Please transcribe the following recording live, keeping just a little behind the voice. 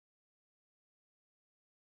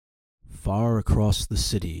Far across the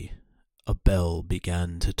city, a bell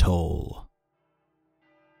began to toll.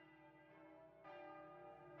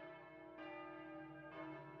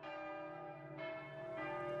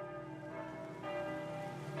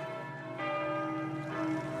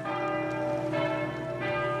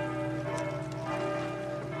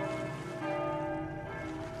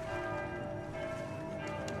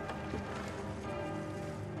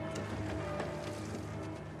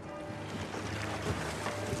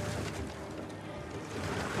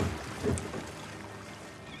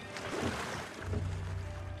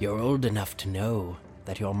 You're old enough to know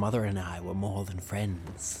that your mother and I were more than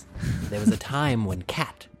friends. There was a time when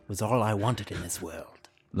Cat was all I wanted in this world.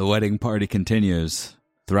 The wedding party continues,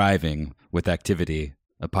 thriving with activity.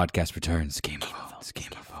 A podcast returns. Game of Phones. Game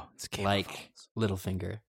of Phones. Game Like of Phones.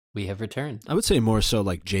 Littlefinger, we have returned. I would say more so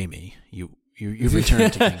like Jamie. You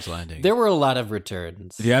returned to King's Landing. There were a lot of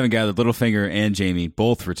returns. If you haven't gathered, Littlefinger and Jamie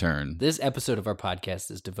both return. This episode of our podcast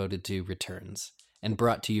is devoted to returns and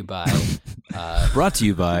brought to you by... Brought to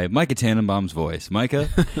you by Micah Tannenbaum's voice. Micah?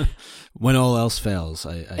 When all else fails.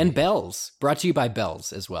 And bells. Brought to you by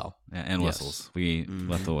bells as well. And whistles. We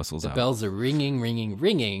left the whistles The out. bells are ringing, ringing,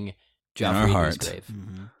 ringing. In our Joffrey heart. Grave.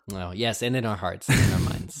 Oh, yes, and in our hearts and in our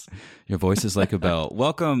minds. Your voice is like a bell.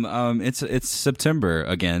 Welcome. It's September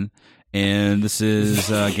again, and this is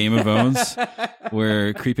Game of Bones.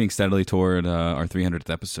 We're creeping steadily toward our 300th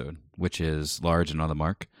episode, which is large and on the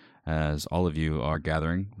mark. As all of you are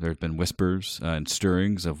gathering, there have been whispers and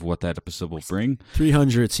stirrings of what that episode will bring.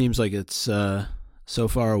 300 seems like it's so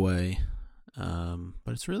far away,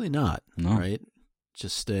 but it's really not, No. right?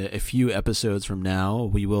 Just a few episodes from now,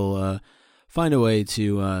 we will find a way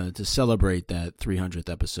to celebrate that 300th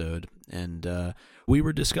episode. And we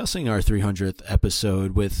were discussing our 300th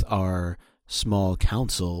episode with our small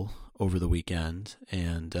council over the weekend,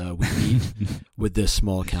 and we meet with this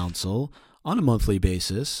small council on a monthly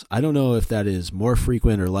basis. I don't know if that is more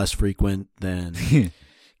frequent or less frequent than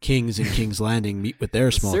Kings and King's Landing meet with their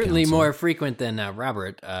small Certainly council. more frequent than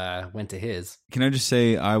Robert went to his. Can I just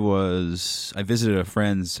say I visited a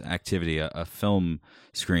friend's activity, a film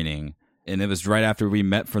screening, and it was right after we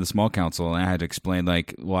met for the small council, and I had to explain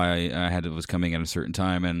like why was coming at a certain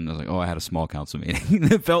time, and I was like, oh, I had a small council meeting.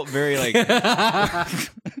 It felt very like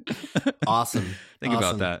Awesome. think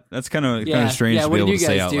Awesome. about that. That's kind of Yeah. strange Yeah, to what be did able you to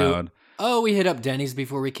say guys out do? loud. Oh, we hit up Denny's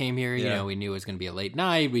before we came here. You Yeah. know, we knew it was going to be a late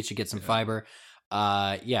night. We should get some fiber.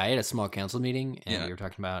 I had a small council meeting, and Yeah. we were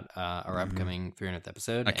talking about our upcoming 300th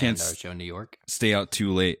episode I can't and our show in New York. Stay out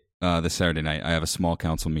too late this Saturday night. I have a small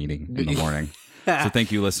council meeting in the morning. So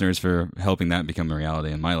thank you, listeners, for helping that become a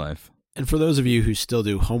reality in my life. And for those of you who still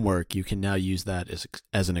do homework, you can now use that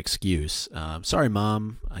as an excuse. Sorry,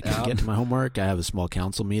 Mom, I can't get to my homework. I have a small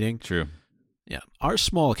council meeting. True. Yeah. Our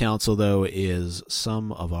small council, though, is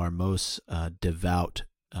some of our most devout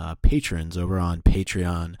patrons over on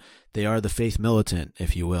Patreon. They are the faith militant,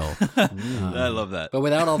 if you will. I love that. But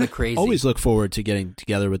without all the crazy. Always look forward to getting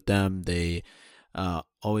together with them. They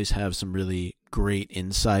always have some really great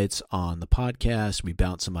insights on the podcast. We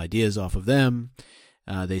bounce some ideas off of them.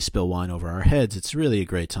 They spill wine over our heads. It's really a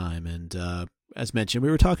great time. And as mentioned, we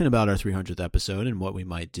were talking about our 300th episode and what we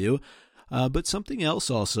might do. But something else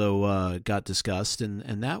also got discussed,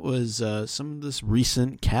 and that was some of this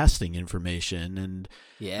recent casting information. And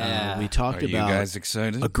Yeah. we talked Are you about guys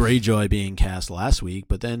excited? a Greyjoy being cast last week,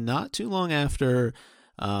 but then not too long after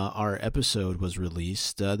our episode was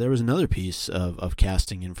released, there was another piece of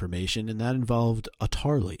casting information, and that involved a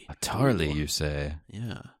Tarly. A Tarly, you say?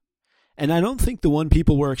 Yeah. And I don't think the one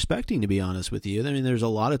people were expecting, to be honest with you. I mean, there's a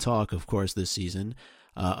lot of talk, of course, this season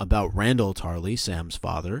about Randall Tarly, Sam's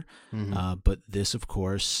father. But this, of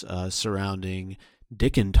course, surrounding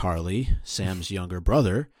Dickon Tarly, Sam's younger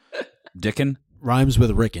brother, Dickon? rhymes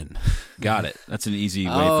with Rickon. Got it. That's an easy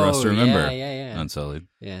way for us to remember. Yeah. Unsullied.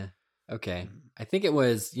 Yeah. Okay. I think it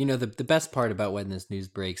was, the best part about when this news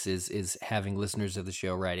breaks is having listeners of the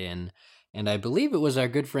show write in. And I believe it was our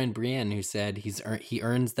good friend Brienne who said he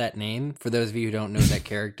earns that name. For those of you who don't know that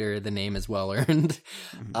character, the name is well earned.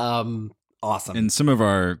 Awesome. And some of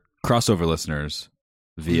our crossover listeners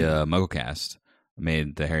via MuggleCast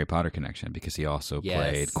made the Harry Potter connection because he also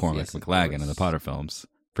played Cormac yes, of McLagan in the course. Potter films.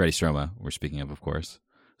 Freddie Stroma, we're speaking of course.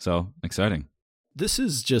 So exciting. This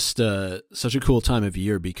is just such a cool time of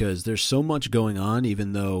year because there's so much going on,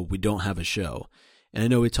 even though we don't have a show. And I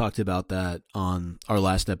know we talked about that on our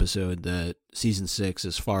last episode, that season 6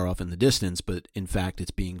 is far off in the distance, but in fact,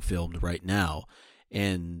 it's being filmed right now.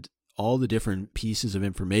 And all the different pieces of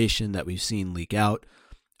information that we've seen leak out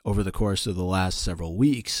over the course of the last several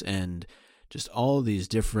weeks, and just all of these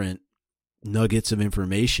different nuggets of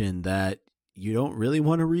information that you don't really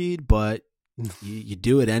want to read, but you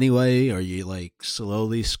do it anyway, or you like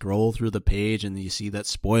slowly scroll through the page and you see that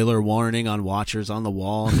spoiler warning on Watchers on the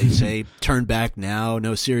Wall, and they say turn back now.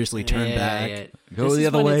 No, seriously, turn back. Yeah. Go this the is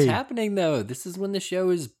other when way. It's happening though. This is when the show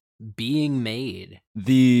is being made.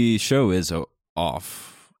 The show is off.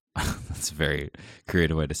 That's a very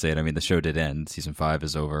creative way to say it. I mean, the show did end. Season 5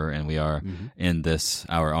 is over, and we are in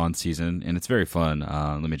our on season, and it's very fun.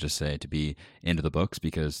 Let me just say, to be into the books,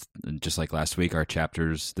 because just like last week, our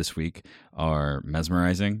chapters this week are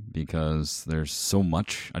mesmerizing because there's so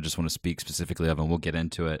much. I just want to speak specifically of, and we'll get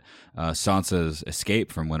into it. Sansa's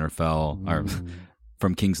escape from Winterfell, or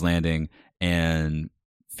from King's Landing, and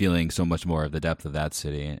feeling so much more of the depth of that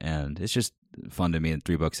city, and it's just fun to me. And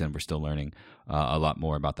 3 books in, we're still learning a lot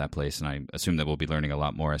more about that place, and I assume that we'll be learning a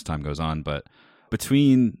lot more as time goes on. But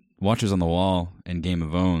between Watchers on the Wall and Game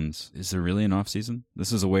of Thrones, is there really an off season?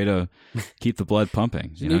 This is a way to keep the blood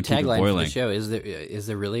pumping. New keep it tagline for boiling. the show: Is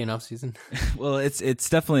there really an off season? Well, it's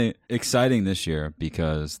definitely exciting this year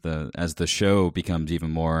because as the show becomes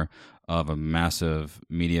even more of a massive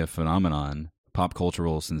media phenomenon, pop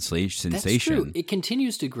cultural sensation. That's true. It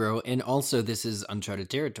continues to grow, and also this is uncharted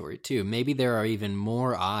territory too. Maybe there are even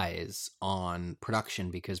more eyes on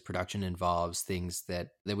production because production involves things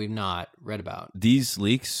that we've not read about. These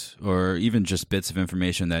leaks, or even just bits of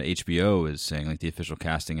information that HBO is saying, like the official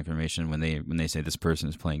casting information, when they say this person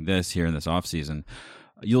is playing this here in this off season.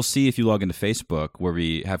 You'll see if you log into Facebook where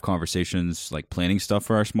we have conversations like planning stuff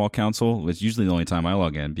for our small council. It's usually the only time I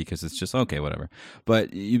log in because it's just, okay, whatever.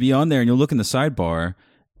 But you'll be on there and you'll look in the sidebar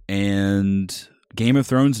and Game of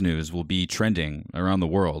Thrones news will be trending around the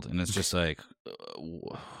world. And it's just like,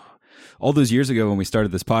 all those years ago when we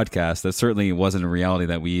started this podcast, that certainly wasn't a reality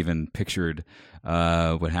that we even pictured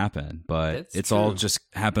would happen. But That's it's true. all just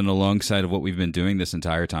happened alongside of what we've been doing this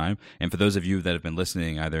entire time. And for those of you that have been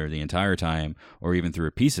listening either the entire time or even through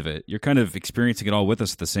a piece of it, you're kind of experiencing it all with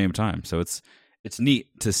us at the same time. So it's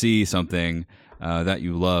neat to see something that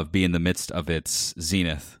you love be in the midst of its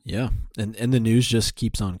zenith. Yeah, and the news just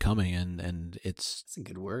keeps on coming, and it's That's a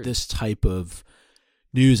good word. this type of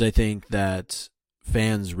news, I think, that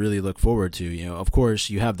fans really look forward to. You know, of course,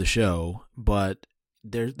 you have the show, but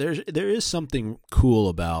there is something cool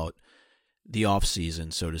about the off season,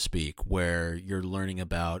 so to speak, where you're learning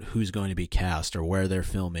about who's going to be cast or where they're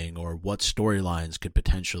filming or what storylines could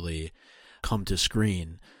potentially come to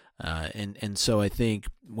screen. And so I think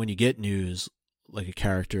when you get news like a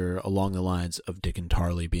character along the lines of Dickon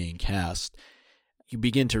Tarley being cast, you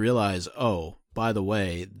begin to realize, oh, by the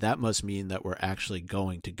way, that must mean that we're actually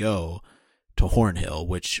going to go to Hornhill,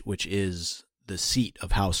 which is the seat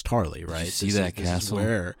of House Tarley, right? see that this castle? is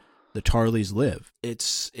where the Tarleys live.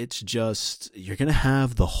 It's just, you're gonna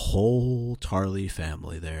have the whole Tarley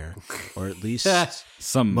family there, or at least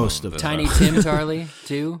most of them. Tiny Tim Tarley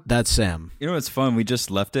too. That's Sam. You know what's fun? We just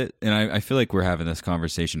left it, and I feel like we're having this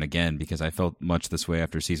conversation again because I felt much this way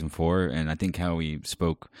after season 4, and I think how we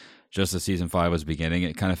spoke just as season 5 was beginning,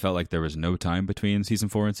 it kind of felt like there was no time between season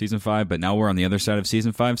 4 and season 5, but now we're on the other side of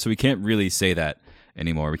season 5, so we can't really say that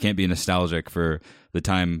anymore. We can't be nostalgic for the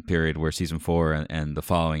time period where season 4 and the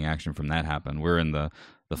following action from that happened. We're in the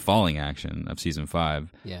falling action of season 5.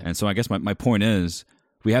 Yeah. And so I guess my point is,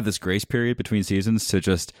 we have this grace period between seasons to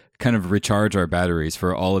just kind of recharge our batteries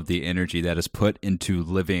for all of the energy that is put into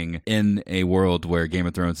living in a world where Game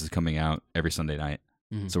of Thrones is coming out every Sunday night.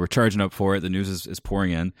 Mm-hmm. So we're charging up for it. The news is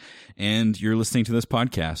pouring in, and you're listening to this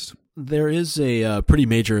podcast. There is a pretty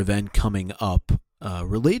major event coming up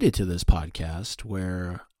related to this podcast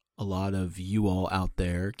where a lot of you all out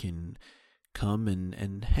there can come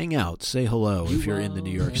and hang out, say hello if you're in the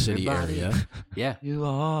New York City everybody. area. Yeah. You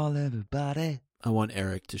all, everybody. I want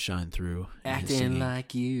Eric to shine through. in his Acting singing.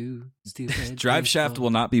 like you. Stupid Drive Shaft baseball. will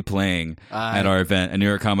not be playing at our event at New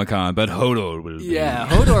York Comic Con, but Hodor will be. Yeah,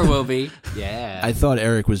 Hodor will be. Yeah. I thought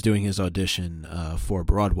Eric was doing his audition for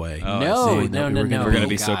Broadway Oh, I no, see. no, Saying that no, we were no. gonna We're going to Oh,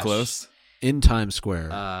 be so gosh. close. in Times Square.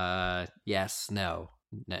 Yes, no,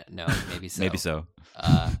 maybe so. Maybe so.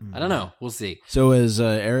 I don't know. We'll see. So as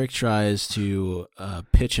Eric tries to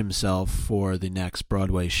pitch himself for the next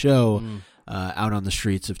Broadway show out on the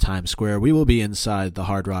streets of Times Square, we will be inside the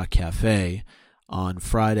Hard Rock Cafe on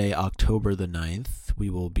Friday, October the 9th. We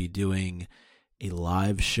will be doing a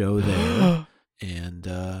live show there,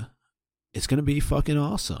 and it's going to be fucking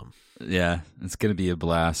awesome. Yeah, it's going to be a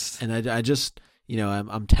blast. And I just, you know,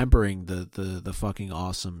 I'm tempering the fucking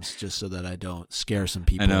awesomes just so that I don't scare some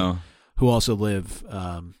people I know. who also live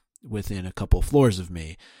within a couple floors of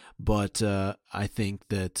me. But I think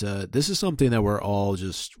that this is something that we're all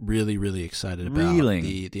just really, really excited about.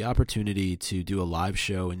 Reeling. The opportunity to do a live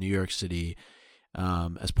show in New York City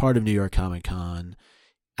as part of New York Comic Con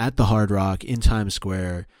at the Hard Rock in Times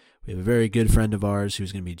Square. We have a very good friend of ours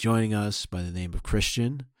who's going to be joining us by the name of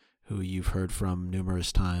Christian, who you've heard from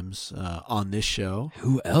numerous times on this show.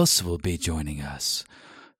 Who else will be joining us?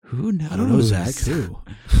 Who knows? I don't know, Zach. Who?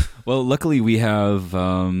 Well, luckily we have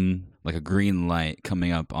like a green light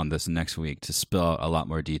coming up on this next week to spill a lot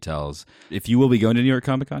more details. If you will be going to New York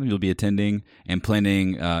Comic Con, you'll be attending and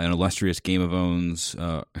planning an illustrious Game of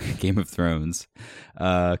Thrones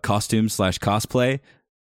costume/cosplay.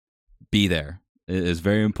 Be there. It is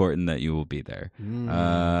very important that you will be there.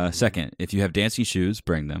 Second, if you have dancing shoes,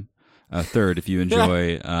 bring them. Third, if you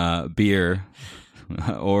enjoy beer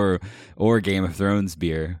or Game of Thrones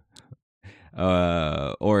beer,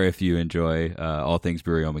 or if you enjoy all things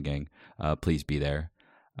Brewery Ommegang, please be there.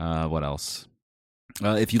 What else?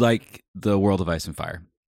 If you like the world of Ice and Fire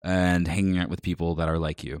and hanging out with people that are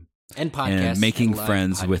like you, and podcasts, and making and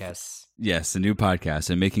friends with a new podcast,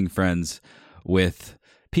 and making friends with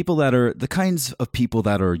people that are the kinds of people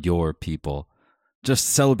that are your people, just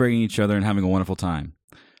celebrating each other and having a wonderful time.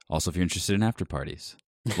 Also, if you're interested in after parties,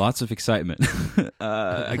 lots of excitement.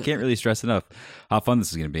 I can't really stress enough how fun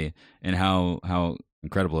this is going to be and how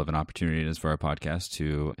incredible of an opportunity it is for our podcast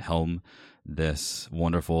to helm this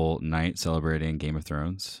wonderful night celebrating Game of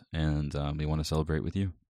Thrones. And we want to celebrate with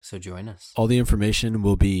you. So join us. All the information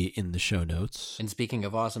will be in the show notes. And speaking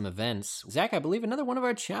of awesome events, Zach, I believe another one of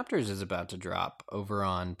our chapters is about to drop over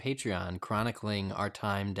on Patreon, chronicling our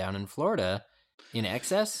time down in Florida in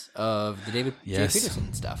excess of the David J.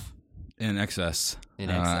 Peterson stuff. In excess.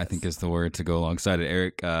 I think is the word to go alongside it.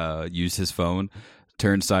 Eric used his phone,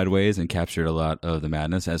 turned sideways, and captured a lot of the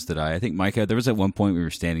madness, as did I. I think, Micah, there was at one point we were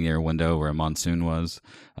standing near a window where a monsoon was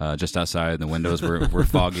just outside, and the windows were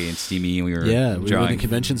foggy and steamy. And we were we were in the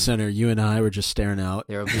convention center. You and I were just staring out.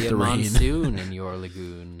 There will be a monsoon in your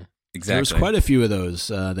lagoon. Exactly. There was quite a few of those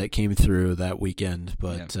that came through that weekend,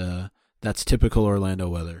 but that's typical Orlando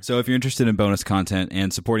weather. So if you're interested in bonus content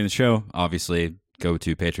and supporting the show, obviously go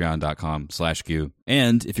to patreon.com/Q.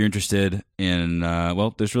 And if you're interested in,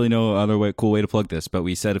 there's really no other cool way to plug this, but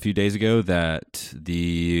we said a few days ago that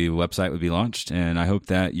the website would be launched, and I hope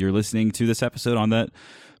that you're listening to this episode on that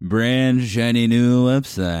brand shiny new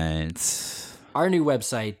website. Our new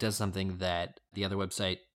website does something that the other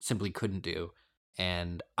website simply couldn't do,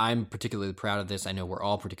 and I'm particularly proud of this. I know we're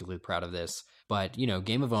all particularly proud of this. But,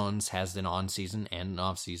 Game of Owns has an on-season and an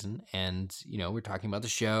off-season, and, we're talking about the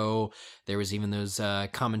show. There was even those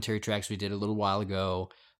commentary tracks we did a little while ago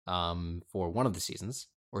for one of the seasons.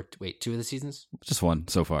 Or, wait, two of the seasons? Just one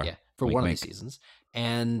so far. Yeah, for one of the seasons.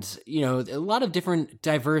 And, a lot of different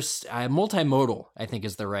diverse, multimodal, I think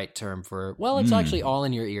is the right term for, it's actually all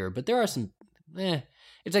in your ear, but there are some,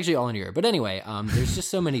 it's actually all in your ear. But anyway, there's just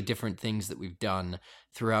so many different things that we've done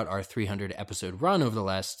throughout our 300 episode run over the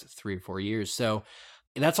last 3 or 4 years. So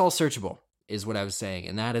that's all searchable is what I was saying.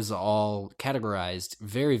 And that is all categorized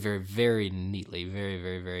very, very, very neatly, very,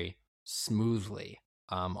 very, very smoothly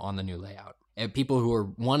on the new layout. And people who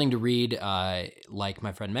are wanting to read, like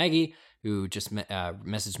my friend Maggie, who just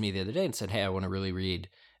messaged me the other day and said, hey, I want to really read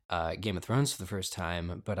Game of Thrones for the first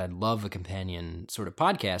time, but I'd love a companion sort of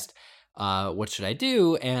podcast. What should I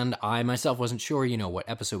do? And I myself wasn't sure, what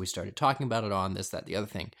episode we started talking about it on, this, that, the other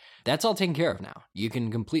thing. That's all taken care of now. You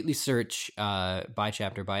can completely search by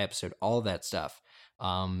chapter, by episode, all of that stuff,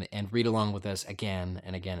 and read along with us again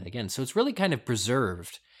and again and again. So it's really kind of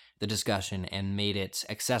preserved the discussion and made it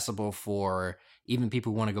accessible for even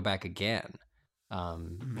people who want to go back again,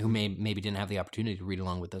 who maybe didn't have the opportunity to read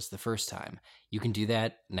along with us the first time. You can do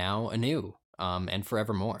that now anew. And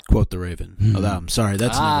forevermore. Quote the Raven. Oh, I'm sorry.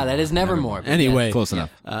 That's that is Nevermore. Anyway, yeah. Close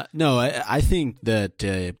enough. No, I think that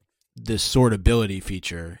this sortability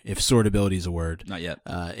feature, if sortability is a word, not yet,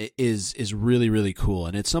 is really, really cool,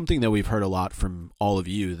 and it's something that we've heard a lot from all of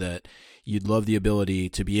you, that you'd love the ability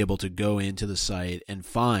to be able to go into the site and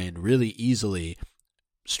find really easily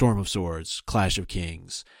Storm of Swords, Clash of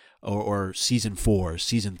Kings, or Season 4,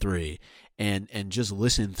 Season 3. And just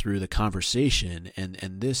listen through the conversation,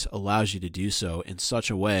 and this allows you to do so in such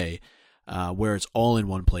a way where it's all in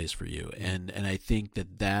one place for you. And I think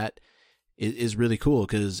that is really cool,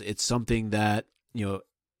 because it's something that,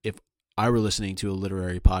 if I were listening to a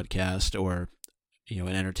literary podcast or, an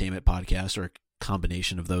entertainment podcast, or a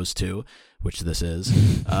combination of those two, which this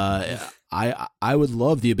is, I would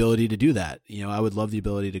love the ability to do that. I would love the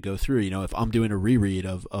ability to go through, if I'm doing a reread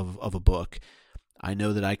of a book, I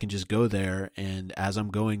know that I can just go there, and as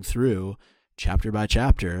I'm going through chapter by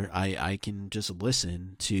chapter, I can just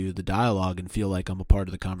listen to the dialogue and feel like I'm a part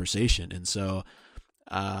of the conversation. And so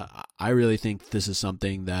I really think this is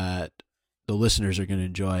something that the listeners are going to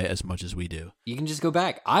enjoy as much as we do. You can just go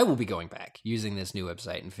back. I will be going back using this new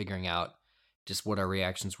website and figuring out just what our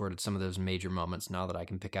reactions were to some of those major moments now that I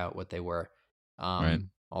can pick out what they were. Right.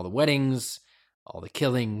 All the weddings, all the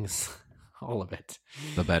killings, all of it.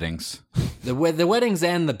 The beddings. The weddings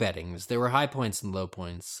and the beddings. There were high points and low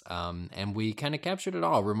points, and we kind of captured it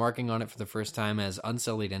all, remarking on it for the first time as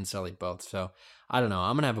Unsullied and Sullied both. So, I don't know.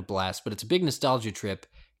 I'm going to have a blast, but it's a big nostalgia trip,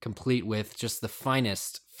 complete with just the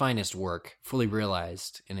finest work, fully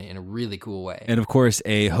realized in a really cool way. And of course,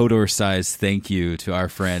 a Hodor-sized thank you to our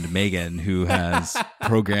friend Megan, who has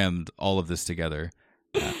programmed all of this together.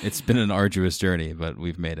 It's been an arduous journey, but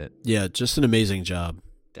we've made it. Yeah, just an amazing job.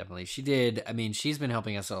 Definitely. She did. I mean, she's been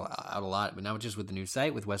helping us out a lot, but not just with the new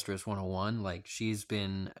site, with Westeros 101. Like, she's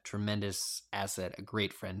been a tremendous asset, a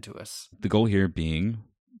great friend to us. The goal here being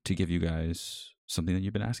to give you guys something that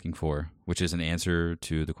you've been asking for, which is an answer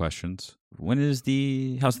to the questions. When is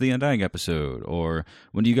the House of the Undying episode? Or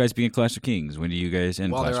when do you guys begin Clash of Kings? When do you guys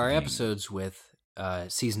end While Clash there of are Kings? episodes with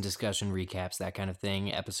season discussion recaps, that kind of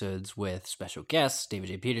thing, episodes with special guests, David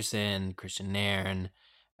J. Peterson, Christian Nairn,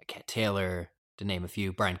 Kat Taylor, to name a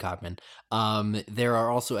few, Brian Cogman. There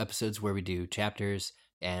are also episodes where we do chapters,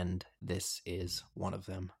 and this is one of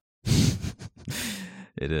them.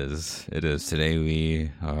 It is. Today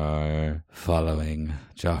we are following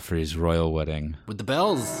Joffrey's royal wedding. With the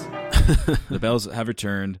bells. The bells have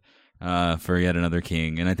returned for yet another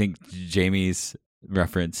king. And I think Jamie's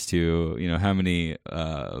reference to, how many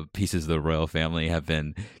pieces of the royal family have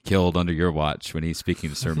been killed under your watch when he's speaking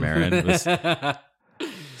to Sir Meryn was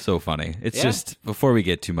so funny. It's just, before we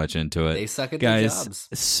get too much into it, They suck at their guys, jobs.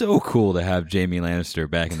 it's so cool to have Jamie Lannister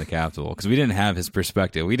back in the capital, because we didn't have his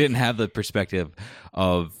perspective. We didn't have the perspective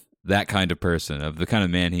of that kind of person, of the kind of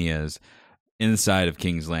man he is inside of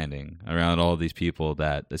King's Landing, around all these people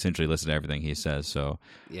that essentially listen to everything he says. So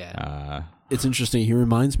Yeah. It's interesting. He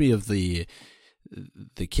reminds me of the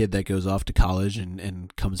kid that goes off to college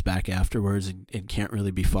and comes back afterwards and can't really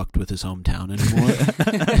be fucked with his hometown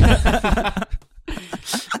anymore.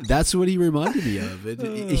 That's what he reminded me of.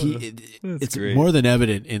 It's great. more than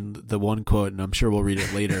evident in the one quote, and I'm sure we'll read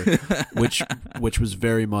it later, which was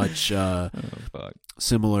very much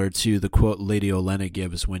similar to the quote Lady Olenna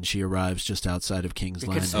gives when she arrives just outside of King's You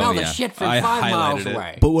Landing. can smell the shit from 5 miles highlighted it.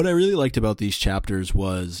 away. But what I really liked about these chapters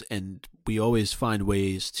was, and we always find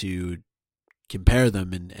ways to compare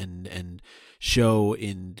them and show,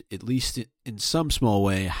 in at least in some small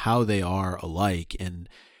way, how they are alike. And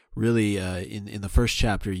really, in the first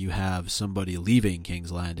chapter, you have somebody leaving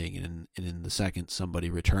King's Landing, and in the second, somebody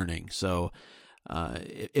returning. So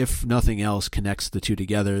if nothing else connects the two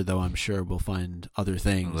together, though I'm sure we'll find other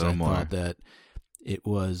things, I thought that it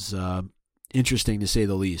was interesting, to say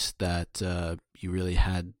the least, that you really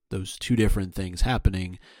had those two different things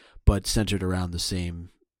happening, but centered around the same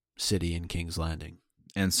city in King's Landing.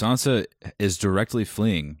 And Sansa is directly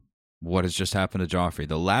fleeing what has just happened to Joffrey.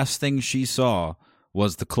 The last thing she saw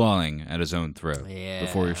was the clawing at his own throat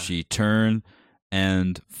before she turned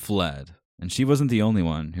and fled. And she wasn't the only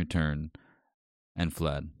one who turned and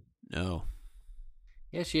fled. No.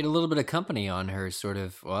 Yeah, she had a little bit of company on her, sort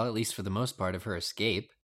of, well, at least for the most part of her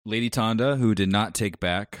escape. Lady Tonda, who did not take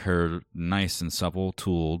back her nice and supple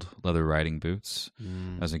tooled leather riding boots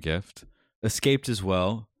as a gift, escaped as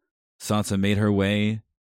well. Sansa made her way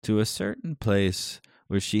to a certain place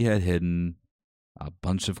where she had hidden a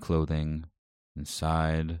bunch of clothing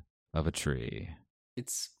inside of a tree.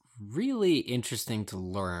 It's really interesting to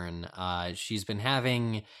learn. She's been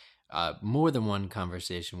having more than one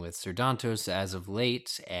conversation with Ser Dantos as of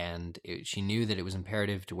late, and she knew that it was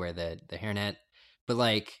imperative to wear the hairnet. But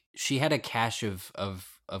like, she had a cache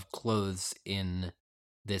of clothes in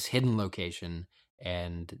this hidden location,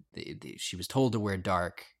 and she was told to wear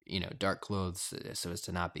dark clothes so as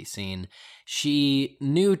to not be seen. She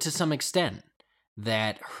knew to some extent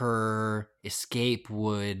that her escape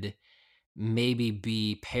would maybe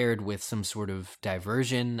be paired with some sort of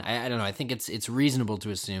diversion. I don't know. I think it's reasonable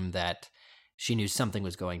to assume that she knew something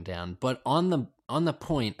was going down. But on the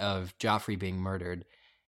point of Joffrey being murdered,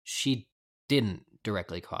 she didn't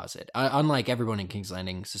directly cause it. Unlike everyone in King's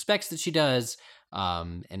Landing suspects that she does,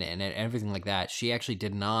 and everything like that, she actually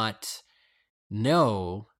did not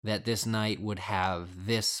know that this night would have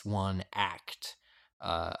this one act,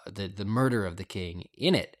 the murder of the king,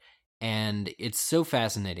 in it. And it's so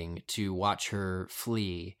fascinating to watch her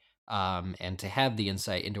flee, and to have the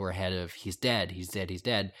insight into her head of he's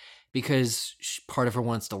dead, because part of her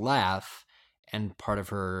wants to laugh and part of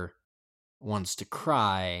her wants to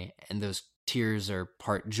cry, and those tears are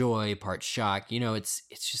part joy, part shock. It's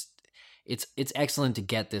excellent to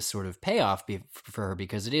get this sort of payoff for her,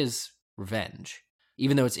 because it is revenge.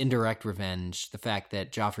 Even though it's indirect revenge, the fact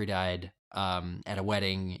that Joffrey died at a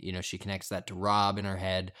wedding, she connects that to Robb in her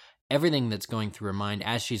head. Everything that's going through her mind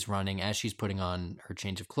as she's running, as she's putting on her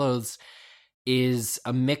change of clothes, is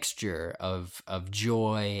a mixture of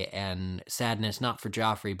joy and sadness, not for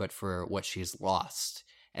Joffrey, but for what she's lost.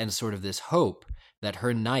 And sort of this hope that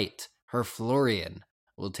her knight, her Florian,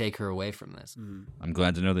 will take her away from this. I'm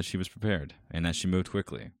glad to know that she was prepared and that she moved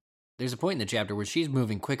quickly. There's a point in the chapter where she's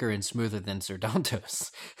moving quicker and smoother than Sir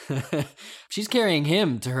Dantos. She's carrying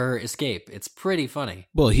him to her escape. It's pretty funny.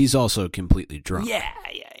 Well, he's also completely drunk. Yeah.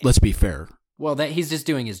 Let's be fair. Well, he's just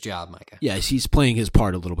doing his job, Micah. Yes, he's playing his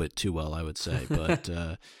part a little bit too well, I would say. But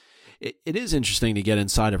it is interesting to get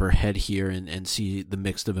inside of her head here and see the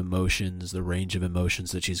mix of emotions, the range of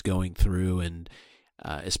emotions that she's going through, and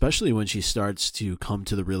especially when she starts to come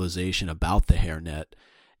to the realization about the hairnet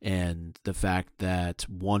and the fact that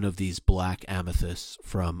one of these black amethysts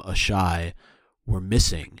from Asshai were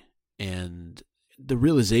missing. And the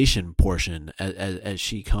realization portion as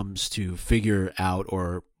she comes to figure out,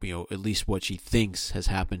 or at least what she thinks has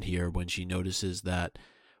happened here when she notices that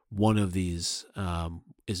one of these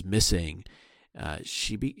is missing,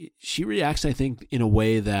 she reacts, I think, in a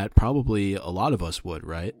way that probably a lot of us would,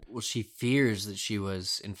 right? Well, she fears that she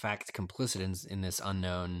was in fact complicit in this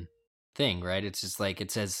unknown thing, right? It's just like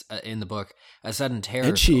it says in the book, a sudden terror.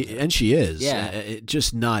 And she is. Yeah.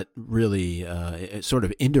 Just not really, sort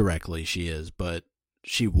of indirectly she is, but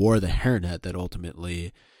she wore the hairnet that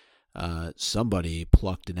ultimately somebody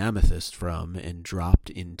plucked an amethyst from and dropped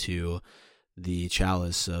into the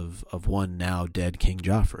chalice of one now dead King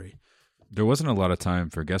Joffrey. There wasn't a lot of time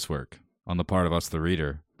for guesswork on the part of us, the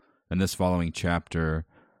reader. In this following chapter,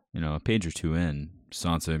 a page or two in,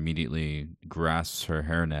 Sansa immediately grasps her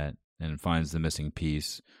hairnet and finds the missing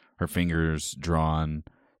piece, her fingers drawn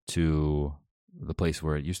to the place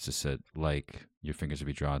where it used to sit, like your fingers would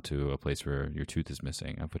be drawn to a place where your tooth is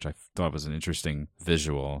missing, which I thought was an interesting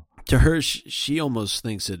visual. To her, she almost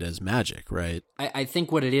thinks it as magic, right? I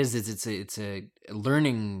think what it is it's a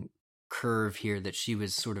learning curve here that she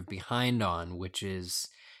was sort of behind on, which is,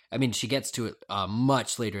 she gets to it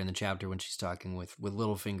much later in the chapter when she's talking with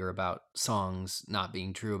Littlefinger about songs not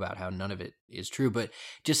being true, about how none of it is true. But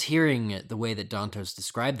just hearing the way that Dantos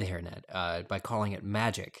described the hairnet by calling it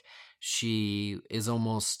magic, she is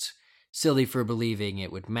almost silly for believing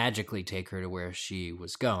it would magically take her to where she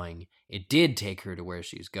was going. It did take her to where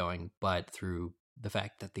she was going, but through the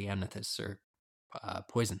fact that the amethysts are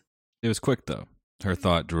poison. It was quick, though. Her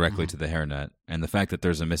thought directly to the hairnet, and the fact that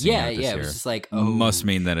there's a missing amethyst it here was just like, must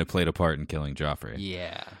mean that it played a part in killing Joffrey.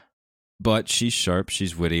 Yeah. But she's sharp,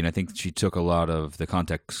 she's witty, and I think she took a lot of the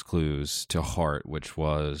context clues to heart, which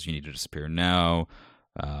was, you need to disappear now.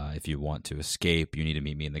 If you want to escape, you need to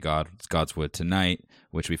meet me in the Godswood tonight,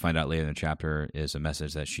 which we find out later in the chapter is a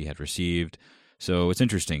message that she had received. So it's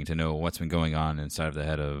interesting to know what's been going on inside of the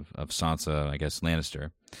head of Sansa, I guess,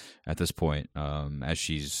 Lannister, at this point, as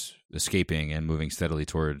she's escaping and moving steadily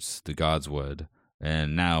towards the Godswood,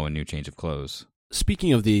 and now a new change of clothes.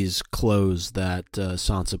 Speaking of these clothes that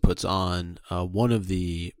Sansa puts on, one of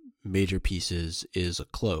the major pieces is a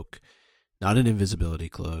cloak. Not an invisibility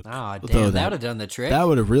cloak. Oh, damn, that would have done the trick. That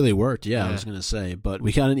would have really worked, yeah, I was going to say. But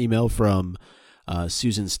we got an email from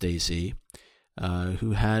Susan Stacy,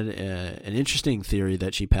 who had an interesting theory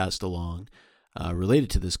that she passed along related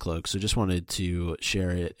to this cloak. So just wanted to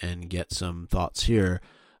share it and get some thoughts here.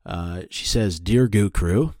 She says, "Dear Goo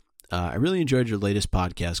Crew, I really enjoyed your latest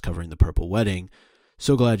podcast covering the Purple Wedding.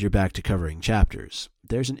 So glad you're back to covering chapters.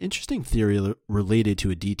 There's an interesting theory related to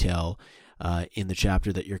a detail in the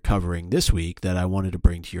chapter that you're covering this week that I wanted to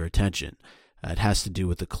bring to your attention. It has to do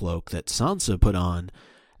with the cloak that Sansa put on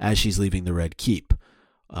as she's leaving the Red Keep.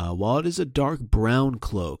 While it is a dark brown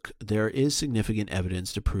cloak, there is significant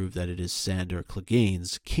evidence to prove that it is Sandor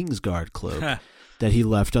Clegane's Kingsguard cloak that he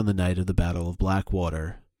left on the night of the Battle of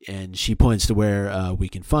Blackwater." And she points to where we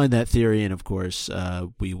can find that theory, and of course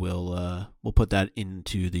we'll put that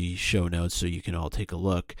into the show notes so you can all take a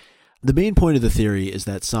look. The main point of the theory is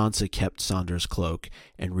that Sansa kept Sandor's cloak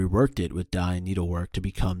and reworked it with dye and needlework to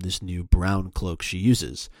become this new brown cloak she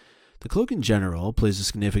uses. The cloak in general plays a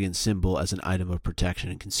significant symbol as an item of protection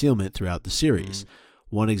and concealment throughout the series.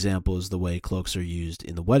 One example is the way cloaks are used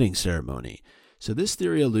in the wedding ceremony. So this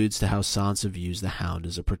theory alludes to how Sansa views the Hound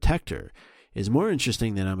as a protector. Is more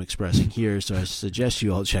interesting than I'm expressing here, so I suggest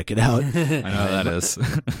you all check it out. I know that is.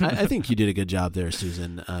 I think you did a good job there,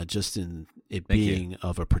 Susan, just in it being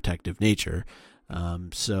of a protective nature. I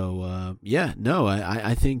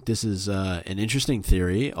think this is an interesting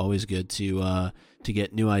theory. Always good to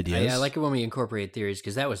get new ideas. I like it when we incorporate theories,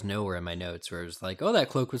 because that was nowhere in my notes where it was like, oh, that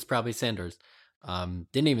cloak was probably Sandor's.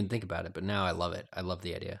 Didn't even think about it, but now I love it. I love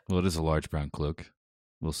the idea. Well, it is a large brown cloak.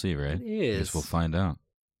 We'll see, right? It is. I guess we'll find out.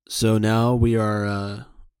 So now we are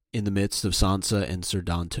in the midst of Sansa and Ser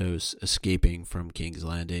Dantos escaping from King's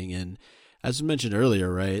Landing. And as I mentioned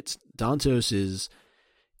earlier, right, Dantos is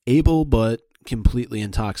able but completely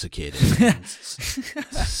intoxicated.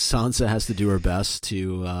 Sansa has to do her best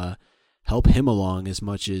to help him along as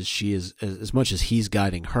much as he's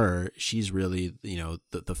guiding her. She's really,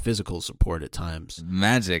 the physical support at times.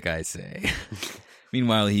 Magic, I say.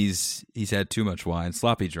 Meanwhile, he's had too much wine,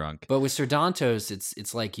 sloppy drunk. But with Ser Dantos,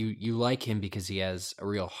 it's like you like him because he has a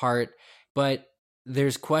real heart, but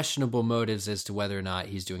there's questionable motives as to whether or not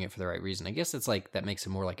he's doing it for the right reason. I guess it's like that makes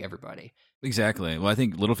him more like everybody. Exactly. Well, I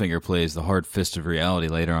think Littlefinger plays the hard fist of reality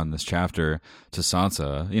later on in this chapter to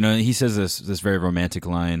Sansa. He says this very romantic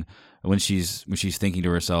line when she's thinking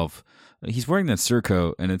to herself. He's wearing that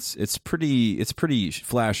surcoat, and it's pretty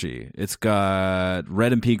flashy. It's got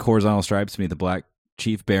red and pink horizontal stripes, the black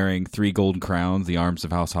chief bearing 3 golden crowns, the arms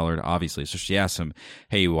of House Hollard, obviously. So she asks him,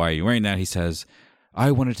 "Hey, why are you wearing that?" He says,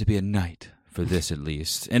 "I wanted to be a knight for this, at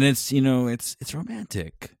least." And it's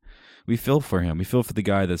romantic. We feel for him. We feel for the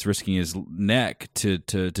guy that's risking his neck to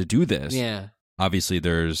do this. Yeah. Obviously,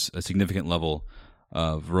 there's a significant level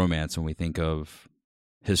of romance when we think of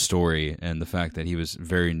his story and the fact that he was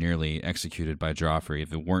very nearly executed by Joffrey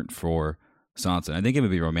if it weren't for Sansa. I think it would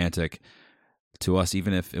be romantic to us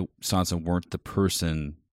even if Sansa weren't the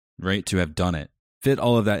person, right, to have done it. Fit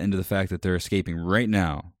all of that into the fact that they're escaping right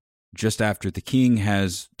now, just after the king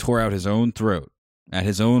has tore out his own throat at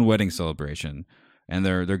his own wedding celebration. And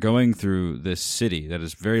they're going through this city that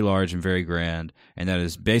is very large and very grand, and that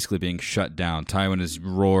is basically being shut down. Tywin has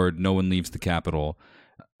roared, no one leaves the capital.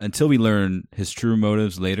 Until we learn his true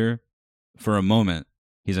motives later, for a moment,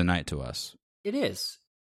 he's a knight to us. It is.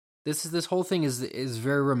 This whole thing is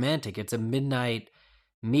very romantic. It's a midnight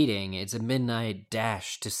meeting. It's a midnight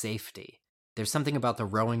dash to safety. There's something about the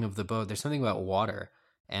rowing of the boat. There's something about water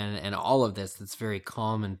and all of this that's very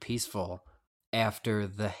calm and peaceful after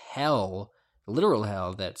the hell, literal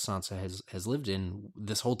hell, that Sansa has lived in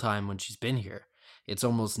this whole time when she's been here. It's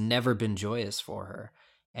almost never been joyous for her.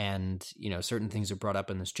 And, certain things are brought up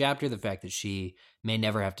in this chapter. The fact that she may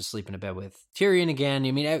never have to sleep in a bed with Tyrion again.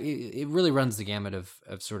 I mean, it really runs the gamut of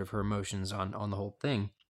sort of her emotions on the whole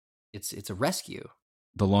thing. It's a rescue.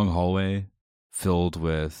 The long hallway filled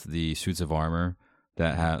with the suits of armor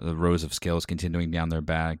that had the rows of scales continuing down their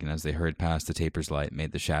back, and as they hurried past, the taper's light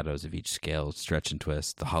made the shadows of each scale stretch and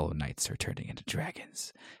twist. The hollow knights are turning into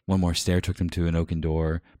dragons. One more stair took them to an oaken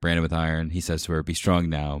door, branded with iron. He says to her, "Be strong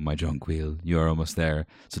now, my jonquil. You are almost there."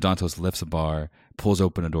 So Dantos lifts a bar, pulls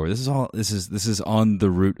open a door. This is on the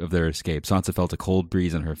route of their escape. Sansa felt a cold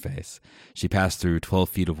breeze on her face. She passed through 12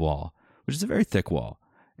 feet of wall, which is a very thick wall,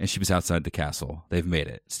 and she was outside the castle. They've made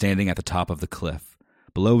it, standing at the top of the cliff.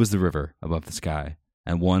 Below was the river, above the sky,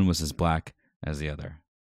 and one was as black as the other.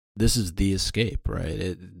 This is the escape,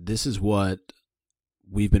 right? This is what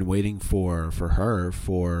we've been waiting for her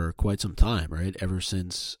for quite some time, right? Ever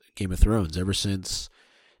since Game of Thrones, ever since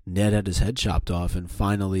Ned had his head chopped off, and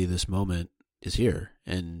finally this moment is here,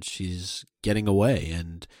 and she's getting away.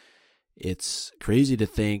 And it's crazy to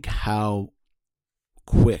think how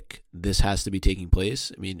quick this has to be taking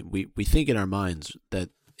place. I mean, we think in our minds that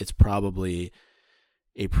it's probably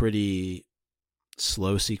a pretty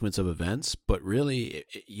slow sequence of events, but really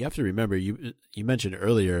you have to remember, you mentioned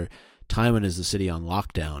earlier, Tywin is the city on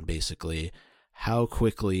lockdown, basically. How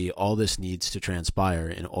quickly all this needs to transpire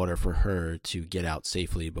in order for her to get out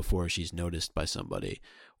safely before she's noticed by somebody,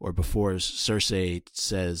 or before Cersei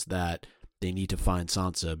says that they need to find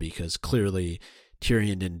Sansa, because clearly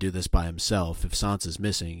Tyrion didn't do this by himself. If Sansa's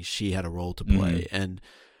missing, she had a role to play. Mm-hmm. And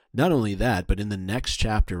not only that, but in the next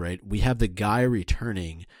chapter, right, we have the guy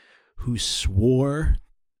returning who swore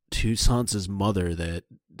to Sansa's mother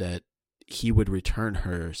that he would return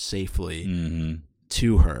her safely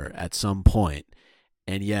to her at some point.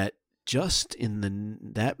 And yet, just in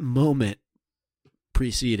that moment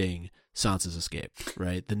preceding Sansa's escape,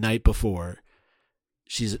 right, the night before,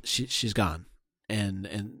 she's gone.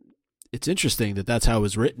 And it's interesting that that's how it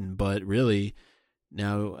was written, but really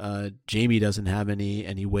now Jaime doesn't have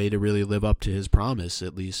any way to really live up to his promise,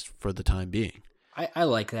 at least for the time being. I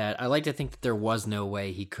like that. I like to think that there was no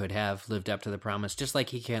way he could have lived up to the promise, just like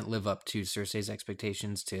he can't live up to Cersei's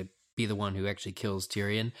expectations to be the one who actually kills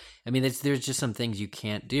Tyrion. I mean, there's just some things you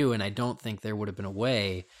can't do, and I don't think there would have been a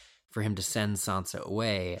way for him to send Sansa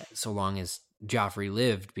away so long as Joffrey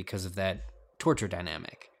lived because of that torture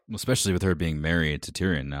dynamic. Especially with her being married to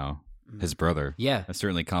Tyrion now, his brother. Yeah. That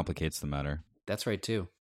certainly complicates the matter. That's right, too.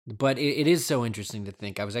 But it is so interesting to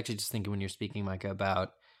think. I was actually just thinking when you're speaking, Micah, about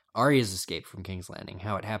Arya's escape from King's Landing,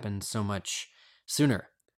 how it happened so much sooner,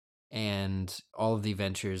 and all of the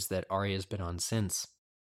adventures that Arya's been on since.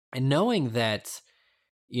 And knowing that,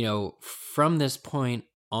 from this point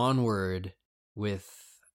onward with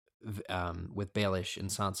Baelish and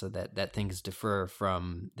Sansa, that things differ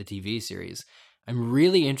from the TV series, I'm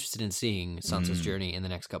really interested in seeing Sansa's journey in the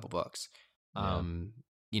next couple books. Yeah.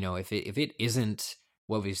 If it isn't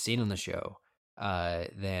what we've seen on the show,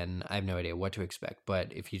 then I have no idea what to expect.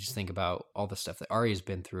 But if you just think about all the stuff that Arya's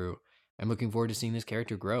been through, I'm looking forward to seeing this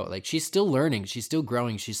character grow. Like, she's still learning, she's still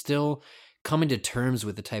growing, she's still coming to terms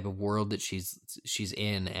with the type of world that she's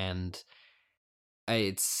in, and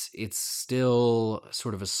it's still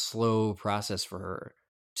sort of a slow process for her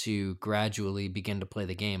to gradually begin to play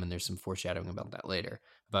the game. And there's some foreshadowing about that later,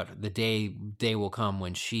 about the day will come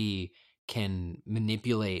when she can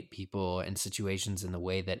manipulate people and situations in the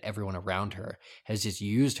way that everyone around her has just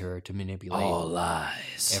used her to manipulate all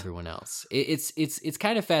lies. Everyone else. It's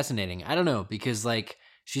kind of fascinating. I don't know, because like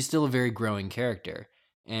she's still a very growing character,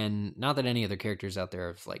 and not that any other characters out there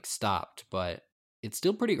have like stopped, but it's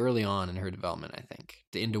still pretty early on in her development, I think,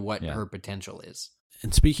 into what her potential is.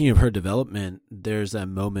 And speaking of her development, there's that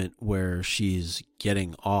moment where she's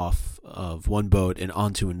getting off of one boat and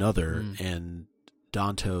onto another, and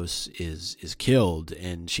Dantos is killed,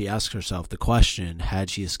 and she asks herself the question, had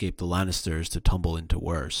she escaped the Lannisters to tumble into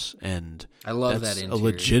worse? And I love that's that a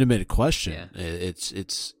legitimate question. Yeah.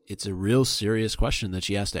 It's a real serious question that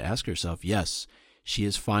she has to ask herself. Yes, she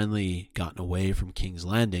has finally gotten away from King's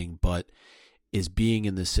Landing, but is being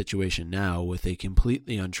in this situation now with a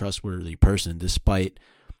completely untrustworthy person, despite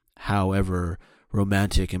however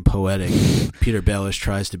romantic and poetic Peter Baelish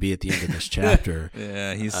tries to be at the end of this chapter.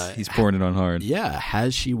 Yeah, he's pouring it on hard. Yeah,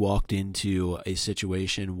 has she walked into a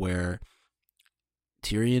situation where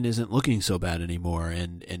Tyrion isn't looking so bad anymore,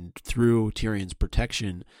 and through Tyrion's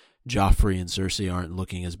protection, Joffrey and Cersei aren't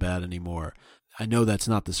looking as bad anymore? I know that's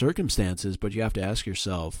not the circumstances, but you have to ask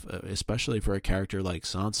yourself, especially for a character like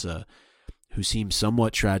Sansa, who seems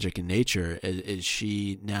somewhat tragic in nature, is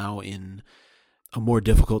she now in a more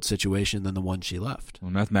difficult situation than the one she left?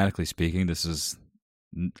 Well, mathematically speaking, this is,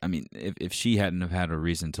 I mean, if she hadn't have had a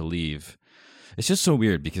reason to leave, it's just so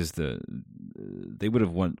weird because they would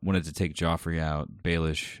have wanted to take Joffrey out,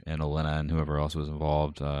 Baelish and Olenna and whoever else was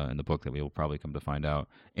involved in the book that we will probably come to find out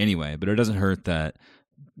anyway. But it doesn't hurt that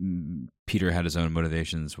Peter had his own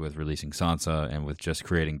motivations with releasing Sansa and with just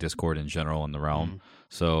creating discord in general in the realm.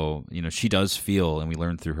 So, she does feel, and we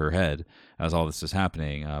learn through her head as all this is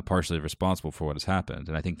happening, partially responsible for what has happened.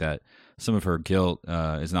 And I think that some of her guilt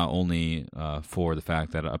is not only for the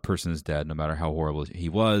fact that a person is dead, no matter how horrible he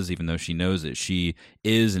was, even though she knows that she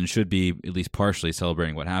is and should be at least partially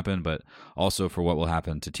celebrating what happened, but also for what will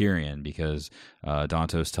happen to Tyrion, because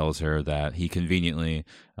Dantos tells her that he conveniently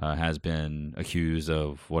has been accused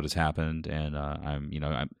of what has happened, and I'm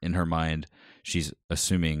in her mind, she's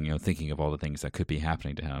assuming, thinking of all the things that could be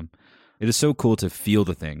happening to him. It is so cool to feel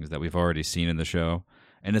the things that we've already seen in the show,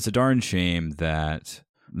 and it's a darn shame that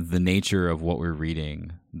the nature of what we're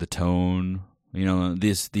reading, the tone,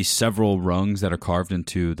 these several rungs that are carved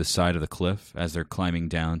into the side of the cliff as they're climbing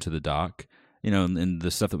down to the dock, and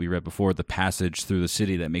the stuff that we read before, the passage through the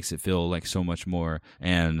city that makes it feel like so much more,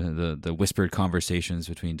 and the whispered conversations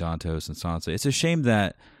between Dantos and Sansa. It's a shame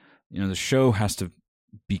that, the show has to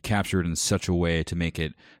be captured in such a way to make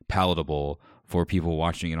it palatable for people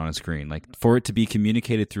watching it on a screen. Like, for it to be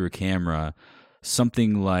communicated through a camera,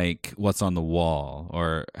 something like what's on the wall,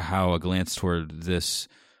 or how a glance toward this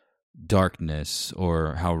darkness,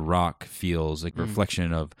 or how rock feels like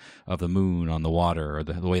reflection of the moon on the water, or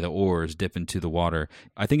the way the oars dip into the water.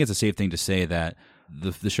 I think it's a safe thing to say that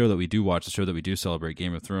the show that we do watch, the show that we do celebrate,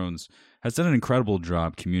 Game of Thrones, has done an incredible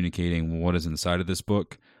job communicating what is inside of this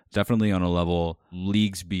book, definitely on a level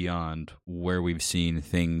leagues beyond where we've seen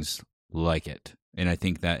things like it. And I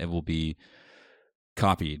think that it will be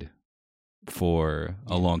copied for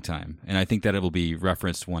a long time, and I think that it will be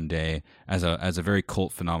referenced one day as a very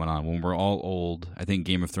cult phenomenon. When we're all old, I think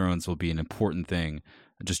Game of Thrones will be an important thing,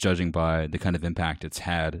 just judging by the kind of impact it's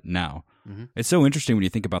had now. It's so interesting when you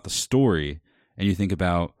think about the story, and you think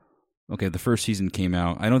about, okay, the first season came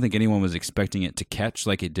out, I don't think anyone was expecting it to catch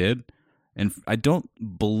like it did, and I don't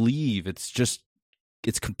believe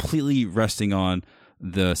it's completely resting on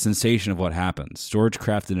the sensation of what happens. George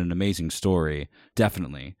crafted an amazing story,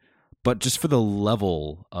 definitely, but just for the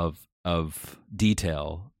level of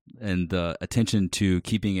detail and the attention to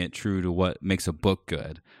keeping it true to what makes a book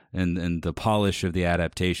good, and the polish of the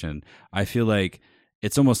adaptation, I feel like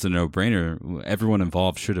it's almost a no-brainer. Everyone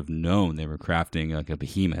involved should have known they were crafting like a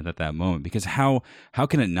behemoth at that moment, because how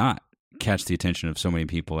can it not catch the attention of so many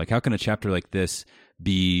people? Like, how can a chapter like this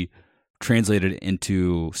be translated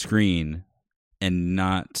into screen and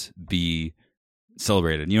not be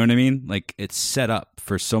celebrated? You know what I mean? Like, it's set up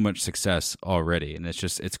for so much success already, and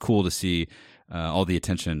it's cool to see all the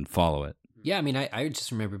attention follow it. Yeah, I mean, I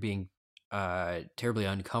just remember being terribly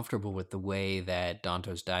uncomfortable with the way that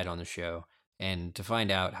Dantos died on the show, and to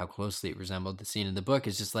find out how closely it resembled the scene in the book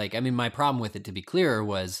is just like, I mean, my problem with it, to be clear,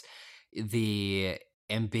 was the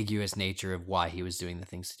ambiguous nature of why he was doing the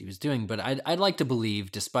things that he was doing. But I'd like to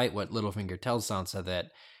believe, despite what Littlefinger tells Sansa,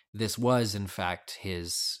 that this was in fact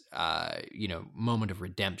his moment of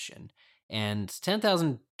redemption. And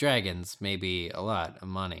 10,000 dragons may be a lot of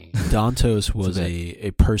money. Dantos was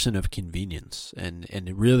a person of convenience, and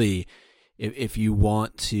really, if you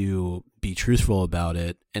want to be truthful about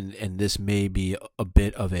it, and this may be a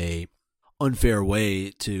bit of a unfair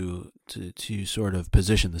way to sort of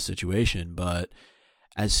position the situation, but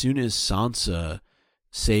as soon as Sansa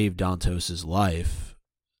saved Dantos's life,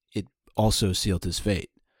 it also sealed his fate.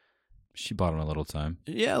 She bought him a little time.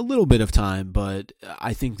 Yeah, a little bit of time, but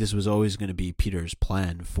I think this was always going to be Peter's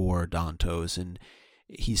plan for Dantos, and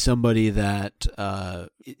he's somebody that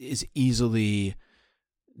is easily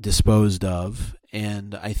disposed of.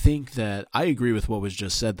 And I think that I agree with what was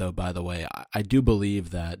just said, though, by the way. I do believe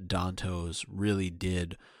that Dantos really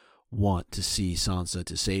did want to see Sansa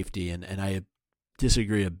to safety, and I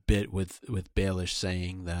disagree a bit with Baelish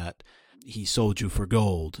saying that he sold you for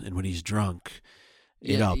gold, and when he's drunk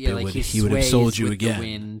he would have sold you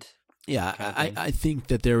again. Yeah, I think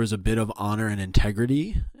that there was a bit of honor and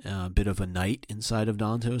integrity, a bit of a knight inside of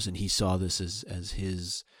Dantos, and he saw this as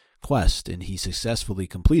his quest, and he successfully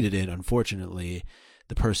completed it. Unfortunately,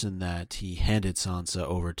 the person that he handed Sansa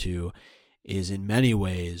over to is in many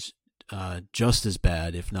ways just as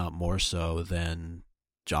bad, if not more so, than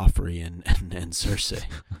Joffrey and Cersei.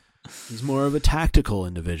 He's more of a tactical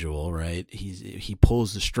individual, right? He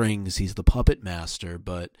pulls the strings. He's the puppet master,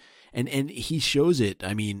 but and he shows it.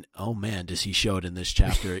 I mean, oh man, does he show it in this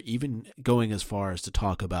chapter? Even going as far as to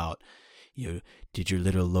talk about, did your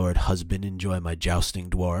little lord husband enjoy my jousting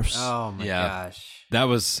dwarfs? Oh my gosh, that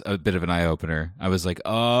was a bit of an eye opener. I was like,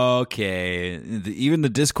 okay, even the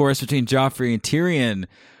discourse between Joffrey and Tyrion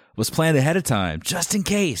was planned ahead of time, just in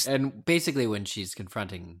case. And basically, when she's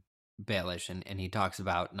confronting Baelish, and he talks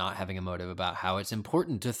about not having a motive, about how it's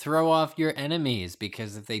important to throw off your enemies,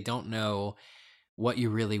 because if they don't know what you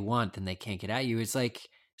really want, then they can't get at you. It's like,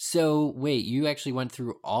 so wait, you actually went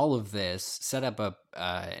through all of this, set up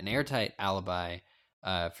an airtight alibi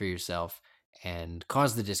for yourself, and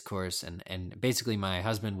caused the discourse, and basically my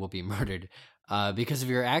husband will be murdered because of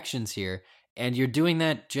your actions here, and you're doing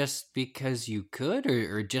that just because you could,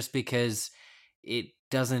 or just because it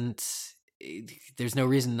doesn't... there's no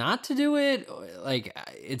reason not to do it. Like,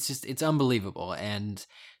 it's unbelievable. And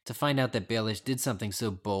to find out that Baelish did something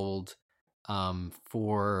so bold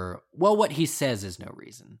for, well, what he says is no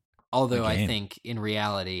reason. Although I think in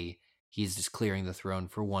reality, he's just clearing the throne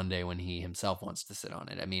for one day when he himself wants to sit on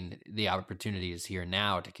it. I mean, the opportunity is here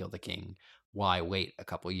now to kill the king. Why wait a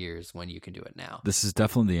couple years when you can do it now? This is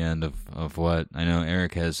definitely the end of what I know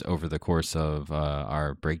Eric has, over the course of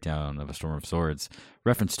our breakdown of A Storm of Swords,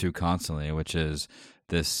 referenced to constantly, which is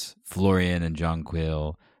this Florian and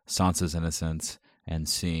Jonquil, Sansa's innocence, and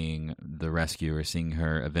seeing the rescue, or seeing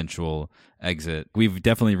her eventual exit. We've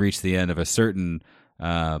definitely reached the end of a certain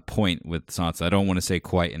point with Sansa. I don't want to say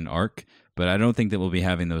quite an arc, but I don't think that we'll be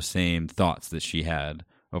having those same thoughts that she had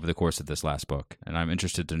over the course of this last book. And I'm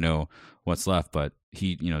interested to know what's left, but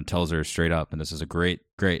he, tells her straight up, and this is a great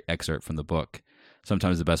excerpt from the book.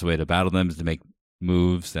 Sometimes the best way to battle them is to make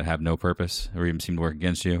moves that have no purpose or even seem to work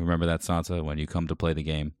against you. Remember that, Sansa, when you come to play the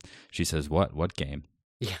game. She says, what game?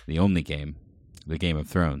 Yeah. The only game. The Game of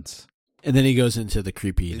Thrones. And then he goes into the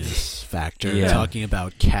creepiness factor, talking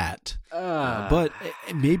about Cat. But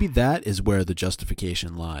maybe that is where the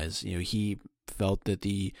justification lies. He felt that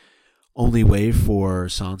the only way for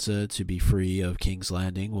Sansa to be free of King's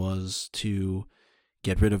Landing was to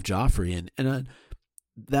get rid of Joffrey. And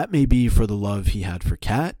that may be for the love he had for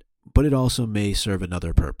Cat, but it also may serve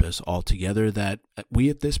another purpose altogether that we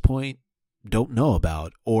at this point don't know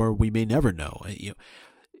about, or we may never know.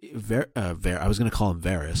 I was going to call him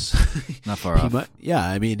Varys. Not far off.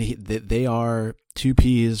 I mean, they are two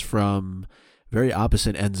peas from very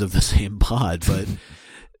opposite ends of the same pod, but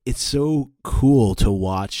it's so cool to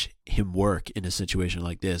watch him work in a situation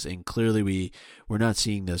like this. And clearly we're not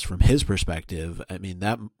seeing this from his perspective. I mean,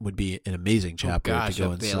 that would be an amazing chapter to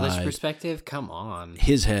go inside Baelish perspective. Come on,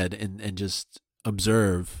 his head and just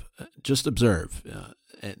observe.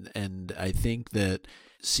 And I think that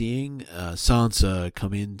seeing Sansa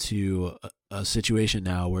come into a situation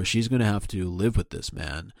now where she's going to have to live with this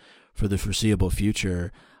man for the foreseeable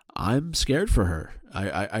future, I'm scared for her.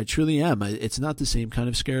 I truly am. It's not the same kind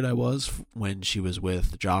of scared I was when she was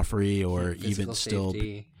with Joffrey or even still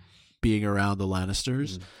being around the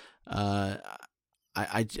Lannisters.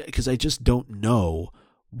 Because I just don't know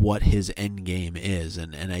what his end game is,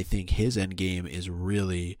 and I think his end game is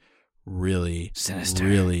really, really sinister,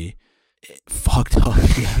 really fucked up.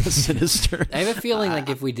 Sinister. I have a feeling like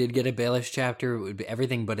if we did get a Baelish chapter, it would be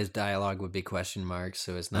everything but his dialogue would be question marks.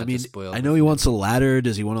 So it's not to spoil. I know he wants a ladder.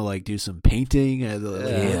 Does he want to like do some painting?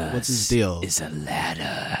 What's his deal? It's a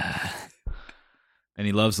ladder. And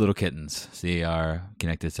he loves little kittens. See our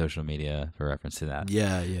connected social media for reference to that.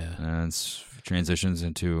 Yeah. And it transitions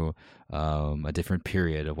into a different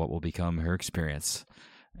period of what will become her experience,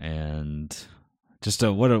 and just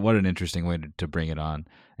what an interesting way to bring it on.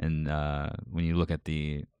 And when you look at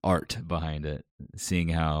the art behind it, seeing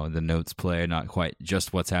how the notes play, not quite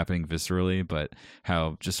just what's happening viscerally, but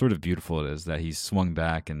how just sort of beautiful it is that he's swung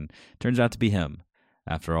back and turns out to be him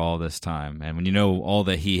after all this time. And when you know all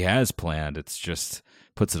that he has planned, it's just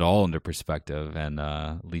puts it all into perspective and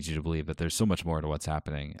leads you to believe that there's so much more to what's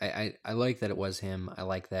happening. I like that it was him. I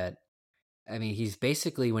like that. I mean, he's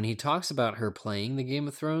basically, when he talks about her playing the Game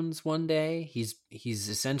of Thrones one day, he's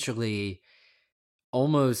essentially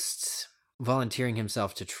almost volunteering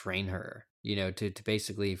himself to train her, to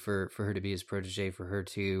basically for her to be his protege, for her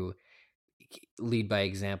to lead by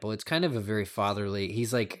example. It's kind of a very fatherly,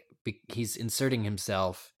 he's inserting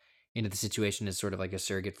himself into the situation as sort of like a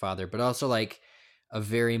surrogate father, but also like a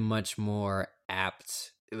very much more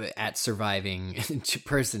apt at surviving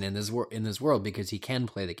person in this world, because he can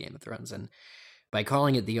play the Game of Thrones. And by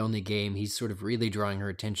calling it the only game, he's sort of really drawing her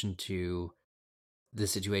attention to the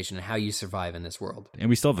situation and how you survive in this world. And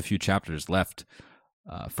we still have a few chapters left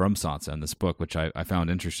from Sansa in this book, which I found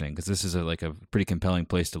interesting, because this is a pretty compelling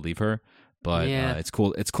place to leave her. But it's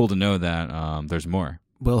cool. It's cool to know that there's more.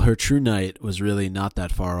 Well, her true night was really not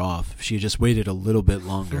that far off. She just waited a little bit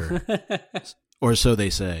longer, or so they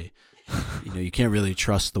say. You can't really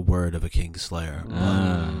trust the word of a Kingslayer.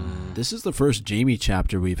 This is the first Jaime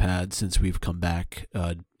chapter we've had since we've come back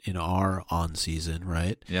in our on season,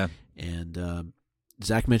 right? Yeah. And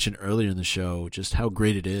Zach mentioned earlier in the show just how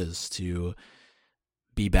great it is to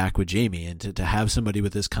be back with Jaime and to have somebody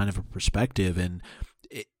with this kind of a perspective. And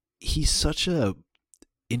he's such a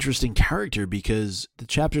interesting character, because the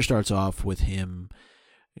chapter starts off with him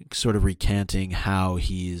sort of recanting how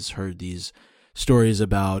he's heard these stories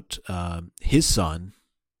about his son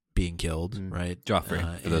being killed, right?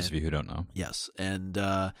 Joffrey, for those of you who don't know. Yes. And,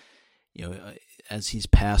 as he's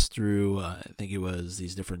passed through, I think it was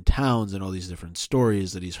these different towns and all these different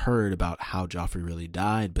stories that he's heard about how Joffrey really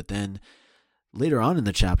died. But then later on in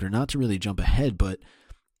the chapter, not to really jump ahead, but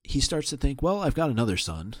he starts to think, well, I've got another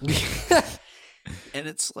son. And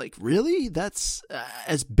it's like, really? That's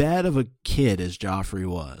as bad of a kid as Joffrey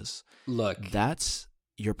was. Look. That's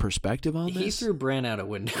your perspective on this? He threw Bran out a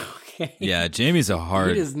window. Okay? Yeah, Jaime's He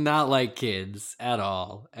does not like kids at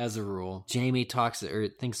all, as a rule. Jaime talks or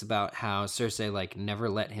thinks about how Cersei never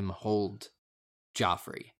let him hold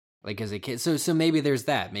Joffrey as a kid. So maybe there's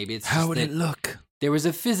that. Maybe it's how would it look? There was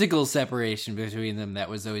a physical separation between them that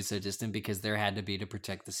was always so distant because there had to be to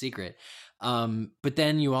protect the secret. But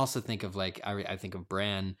then you also think of I think of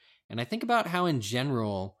Bran, and I think about how in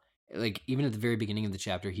general, even at the very beginning of the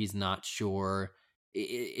chapter, he's not sure.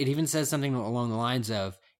 It even says something along the lines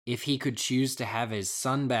of, if he could choose to have his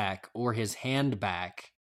son back or his hand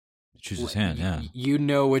back, choose his hand. Yeah, you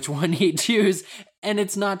know which one he'd choose, and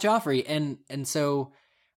it's not Joffrey. And so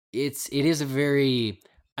it is a very,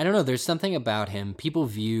 I don't know. There's something about him. People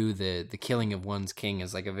view the killing of one's king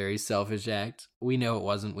as a very selfish act. We know it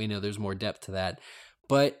wasn't. We know there's more depth to that,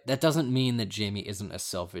 but that doesn't mean that Jaime isn't a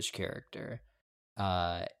selfish character.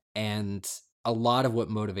 And a lot of what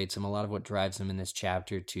motivates him, a lot of what drives him in this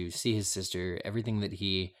chapter to see his sister, everything that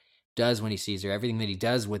he does when he sees her, everything that he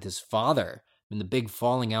does with his father, and the big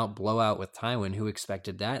falling out, blowout with Tywin, who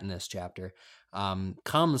expected that in this chapter,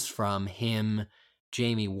 comes from him,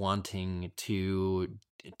 Jaime, wanting to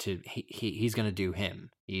he's going to do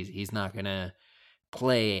him. He's not going to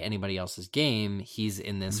play anybody else's game. He's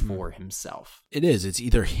in this for himself. It is. It's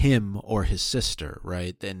either him or his sister,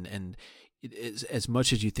 right? And as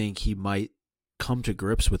much as you think he might come to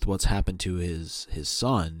grips with what's happened to his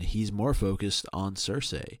son, he's more focused on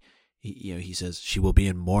Cersei. He says, she will be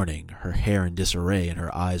in mourning, her hair in disarray and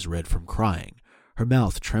her eyes red from crying, her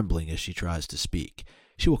mouth trembling as she tries to speak.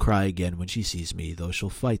 She will cry again when she sees me, though she'll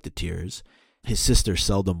fight the tears. His sister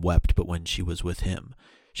seldom wept but when she was with him.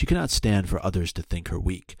 She could not stand for others to think her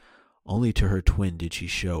weak. Only to her twin did she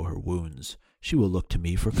show her wounds. She will look to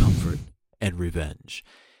me for comfort and revenge.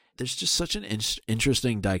 There's just such an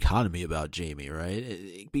interesting dichotomy about Jaime,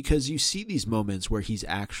 right? Because you see these moments where he's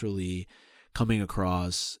actually coming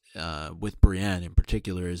across, with Brienne in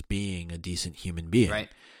particular, as being a decent human being. Right.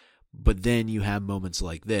 But then you have moments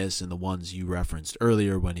like this and the ones you referenced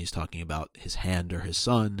earlier when he's talking about his hand or his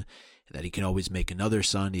son, that he can always make another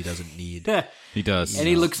son. He doesn't need... He does. And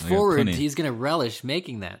he looks forward. Plenty. He's going to relish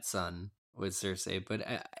making that son with Cersei. But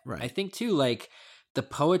I think, too, like, the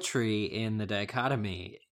poetry in the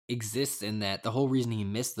dichotomy exists in that the whole reason he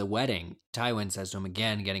missed the wedding, Tywin says to him,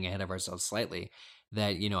 again, getting ahead of ourselves slightly,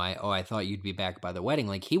 that, I thought you'd be back by the wedding.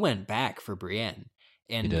 Like, he went back for Brienne.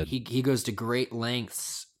 And he goes to great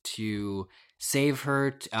lengths to save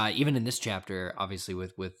her, even in this chapter, obviously,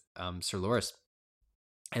 with Sir Loras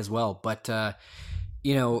as well. But,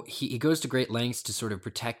 he goes to great lengths to sort of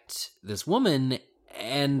protect this woman,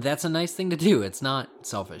 and that's a nice thing to do. It's not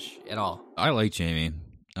selfish at all. I like Jaime.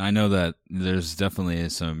 I know that there's definitely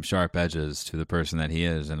some sharp edges to the person that he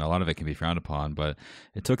is, and a lot of it can be frowned upon, but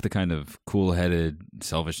it took the kind of cool-headed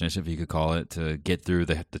selfishness, if you could call it, to get through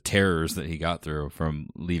the terrors that he got through from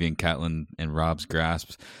leaving Catelyn and Robb's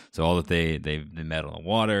grasp. So all that they met on the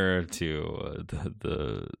water, to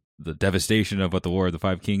the devastation of what the War of the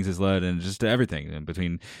Five Kings has led, and just to everything in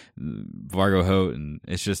between Vargo Hoat, and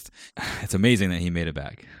it's amazing that he made it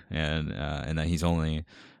back, and that he's only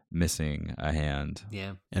missing a hand.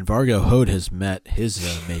 Yeah. And Vargo Hoat has met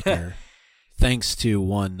his maker thanks to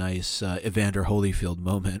one nice Evander Holyfield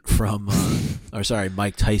moment from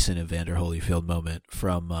Mike Tyson Evander Holyfield moment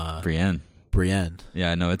from Brienne.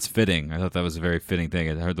 Yeah, no, it's fitting. I thought that was a very fitting thing.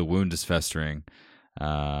 I heard the wound is festering,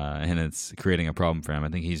 and it's creating a problem for him. I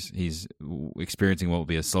think he's experiencing what will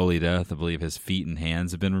be a slowly death. I believe his feet and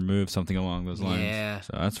hands have been removed, something along those lines. Yeah.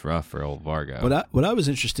 So that's rough for old Vargo. What I was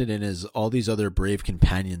interested in is all these other brave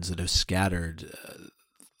companions that have scattered.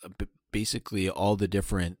 Basically, all the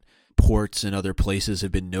different ports and other places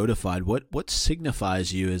have been notified. What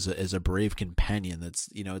signifies you as a brave companion? That's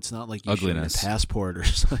it's not like you show your passport or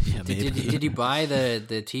something. Yeah, did you buy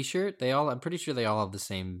the T-shirt? I'm pretty sure they all have the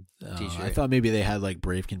same T-shirt. I thought maybe they had like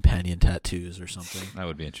brave companion tattoos or something. That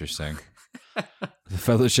would be interesting. The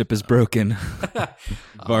fellowship is broken.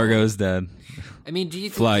 Vargo's dead. I mean, do you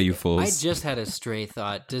fly, you fools? I just had a stray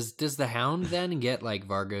thought. Does the Hound then get like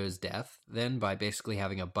Vargo's death then by basically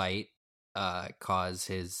having a bite cause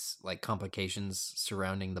his like complications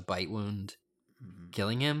surrounding the bite wound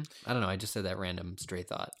killing him? I don't know. I just said that random stray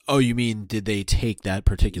thought. Oh, you mean did they take that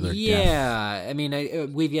particular death? Yeah, I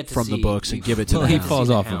mean, we've yet to from see the books and give it to the he Hound. falls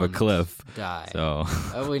off of a cliff. Die. So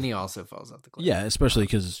and he also falls off the cliff. Yeah, especially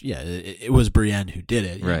because it was Brienne who did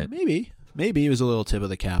it. Right. Maybe it was a little tip of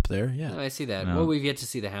the cap there. Yeah, No, I see that. No. Well, we've yet to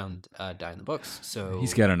see the Hound die in the books, so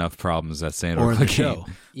he's got enough problems that Sandor or in the show.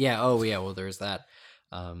 Yeah. Oh, yeah. Well, there's that.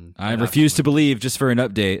 I refuse to believe, just for an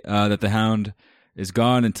update, that the Hound is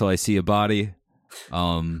gone until I see a body.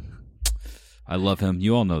 I love him.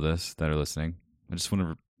 You all know this that are listening. I just want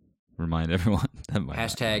to remind everyone that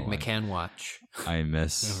hashtag McCann Watch. I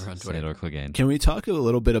miss Sandor Clegane. Can we talk a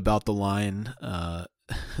little bit about the line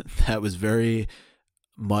that was very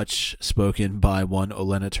much spoken by one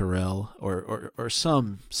Olenna Tyrell or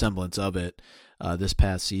some semblance of it this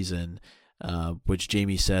past season, which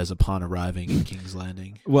Jaime says upon arriving in King's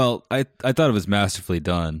Landing? Well, I thought it was masterfully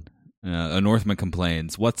done. A Northman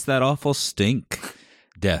complains, "What's that awful stink?"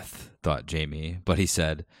 Death, thought Jaime, but he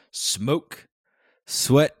said, "Smoke,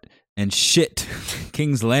 sweat, and shit."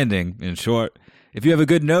 King's Landing, in short. If you have a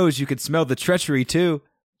good nose, you could smell the treachery, too.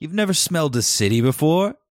 You've never smelled a city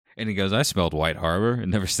before? And he goes, "I smelled White Harbor. It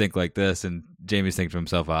never stink like this." And Jaime's thinking to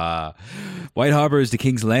himself, White Harbor is to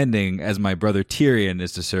King's Landing as my brother Tyrion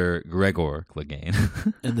is to Sir Gregor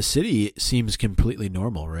Clegane. And the city seems completely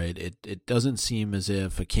normal, right? It doesn't seem as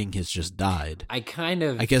if a king has just died. I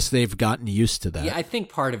guess they've gotten used to that. Yeah, I think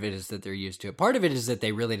part of it is that they're used to it. Part of it is that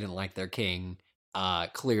they really didn't like their king,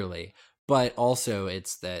 clearly. But also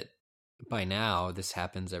it's that by now this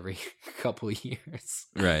happens every couple of years.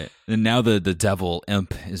 Right. And now the devil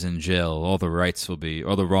imp is in jail. All the wrongs will be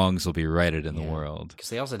righted in the world.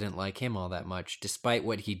 Because they also didn't like him all that much, despite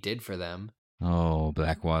what he did for them. Oh,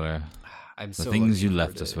 Blackwater. I'm the so things you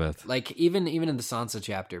left us with. Like even in the Sansa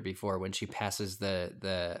chapter before, when she passes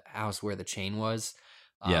the house where the chain was,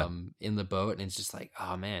 Yeah. in the boat, and it's just like,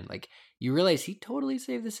 oh man, like you realize he totally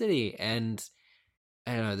saved the city. And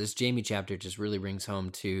I don't know, this Jaime chapter just really rings home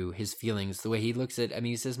to his feelings, the way he looks at, I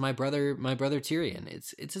mean, he says, my brother Tyrion.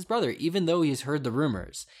 It's his brother, even though he's heard the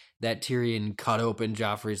rumors that Tyrion cut open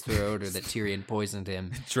Joffrey's throat or that Tyrion poisoned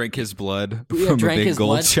him. Drank his blood Yeah, from a drank big his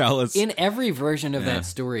gold blood. chalice. In every version of Yeah. that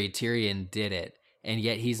story, Tyrion did it, and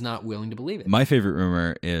yet he's not willing to believe it. My favorite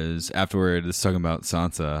rumor is afterward, it's talking about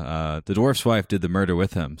Sansa. The dwarf's wife did the murder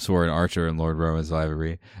with him, swore an archer in Lord Rowan's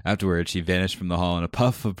library. Afterward, she vanished from the hall in a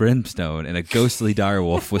puff of brimstone, and a ghostly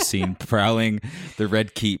direwolf was seen prowling the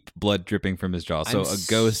Red Keep, blood dripping from his jaw. So I'm a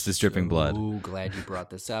ghost is dripping blood. Oh, glad you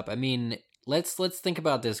brought this up. I mean, let's think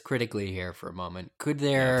about this critically here for a moment. Could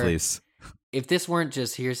there, Yeah, please. if this weren't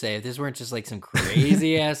just hearsay, if this weren't just like some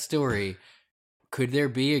crazy ass story, could there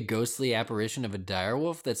be a ghostly apparition of a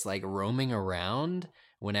direwolf that's like roaming around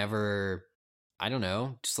whenever, I don't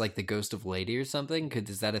know, just like the ghost of Lady or something?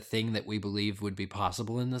 Is that a thing that we believe would be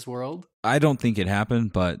possible in this world? I don't think it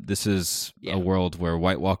happened, but this is Yeah. a world where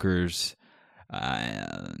White Walkers,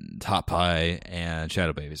 Hot Pie, and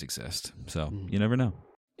Shadow Babies exist. So you never know.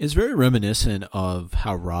 It's very reminiscent of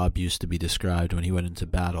how Robb used to be described when he went into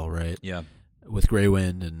battle, right? Yeah. With Grey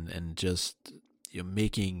Wind and just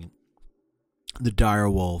making the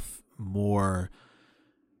direwolf more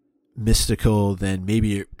mystical than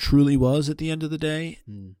maybe it truly was at the end of the day.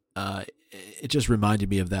 It just reminded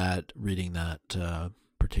me of that, reading that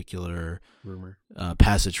particular Rumor.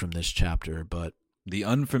 passage from this chapter. But The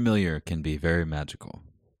unfamiliar can be very magical.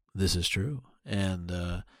 this is true. And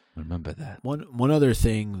Remember that. one other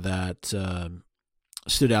thing that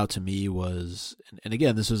stood out to me was, and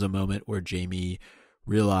again, this was a moment where Jaime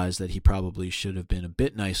realized that he probably should have been a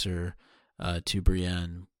bit nicer to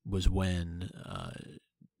Brienne, was when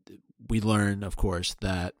we learn, of course,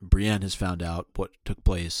 that Brienne has found out what took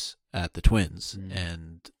place at the Twins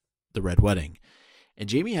and the Red Wedding.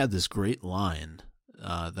 And Jaime had this great line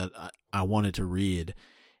that I wanted to read,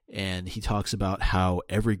 and he talks about how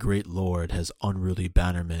every great lord has unruly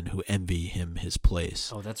bannermen who envy him his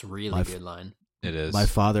place. Oh, that's a really good line. It is. My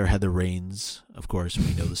father had the reins. Of course,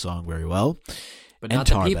 we know the song very well. But and not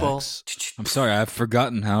the people. Tarbecks. I'm sorry, I've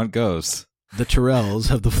forgotten how it goes. The Tyrells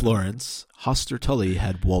have the Florence. Hoster Tully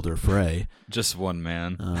had Walder Frey. Just one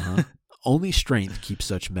man. Only strength keeps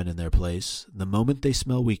such men in their place. The moment they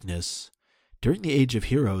smell weakness. During the age of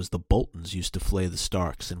heroes, the Boltons used to flay the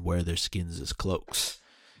Starks and wear their skins as cloaks.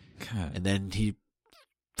 God. And then he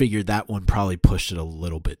figured that one probably pushed it a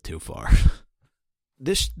little bit too far.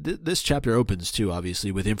 This chapter opens too,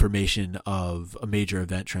 obviously, with information of a major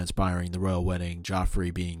event transpiring, the royal wedding,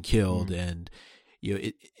 Joffrey being killed, and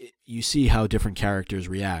you see how different characters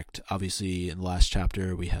react. Obviously, in the last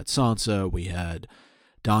chapter, we had Sansa, we had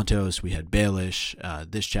Dantos, we had Baelish.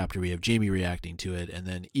 This chapter, we have Jaime reacting to it, and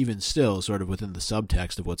then even still, sort of within the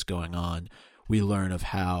subtext of what's going on, we learn of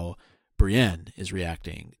how Brienne is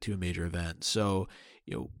reacting to a major event. So,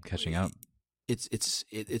 Catching up.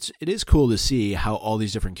 It is cool to see how all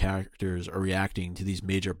these different characters are reacting to these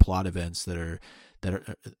major plot events that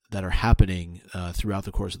are happening throughout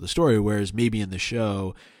the course of the story. Whereas maybe in the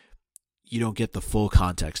show, you don't get the full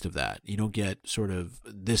context of that. You don't get sort of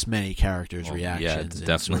this many characters' reactions, yeah,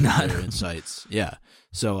 definitely and sort of not. their insights. Yeah,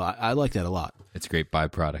 so I like that a lot. It's a great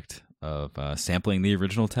byproduct of sampling the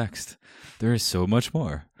original text. There is so much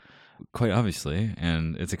more, quite obviously,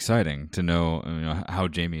 and it's exciting to know, how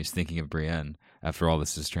Jaime is thinking of Brienne after all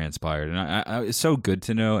this has transpired. And it's so good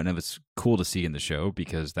to know, and it was cool to see in the show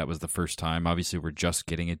because that was the first time. Obviously, we're just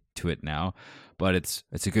getting to it now, but it's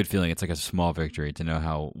a good feeling. It's like a small victory to know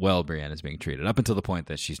how well Brienne is being treated, up until the point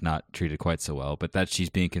that she's not treated quite so well, but that she's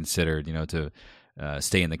being considered, to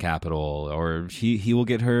stay in the capital, or he will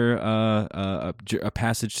get her a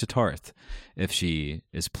passage to Tarth if she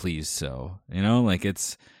is pleased. So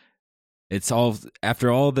it's all, after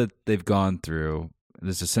all that they've gone through,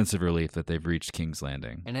 there's a sense of relief that they've reached King's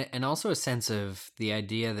Landing, and also a sense of the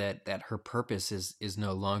idea that her purpose is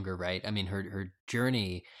no longer, right. I mean, her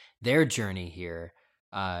journey, their journey here,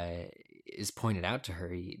 is pointed out to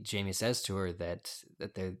her. Jaime says to her that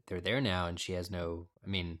they're there now, and she has no. I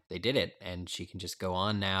mean, they did it, and she can just go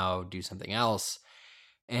on now, do something else.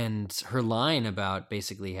 And her line about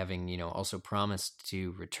basically having, also promised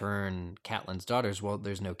to return Catelyn's daughters. Well,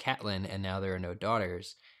 there's no Catelyn, and now there are no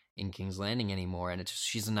daughters in King's Landing anymore. And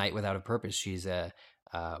she's a knight without a purpose. She's a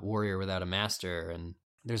warrior without a master. And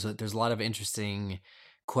there's a lot of interesting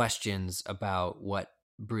questions about what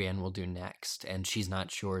Brienne will do next. And she's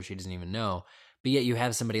not sure. She doesn't even know. But yet you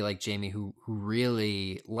have somebody like Jaime who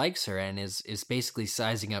really likes her and is basically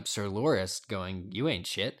sizing up Sir Loras, going, "You ain't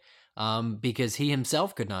shit." Because he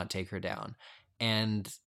himself could not take her down. And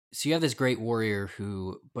so you have this great warrior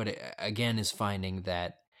who, but again, is finding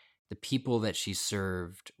that the people that she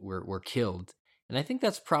served were killed. And I think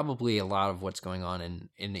that's probably a lot of what's going on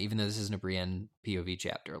in even though this isn't a Brienne POV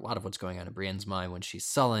chapter, a lot of what's going on in Brienne's mind when she's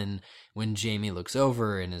sullen, when Jaime looks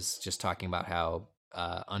over and is just talking about how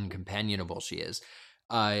uncompanionable she is.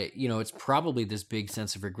 It's probably this big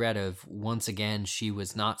sense of regret of, once again, she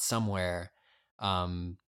was not somewhere,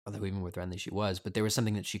 although even with Renly she was, but there was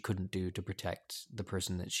something that she couldn't do to protect the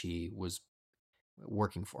person that she was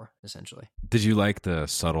working for, essentially. Did you like the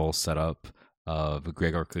subtle setup of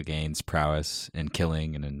Gregor Clegane's prowess in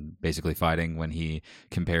killing and in basically fighting when he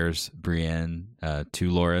compares Brienne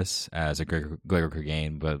to Loras as a Gregor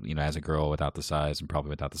Clegane, but as a girl without the size and probably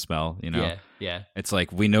without the smell? Yeah. It's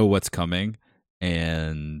like we know what's coming,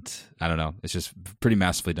 and I don't know. It's just pretty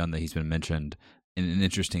masterfully done that he's been mentioned in an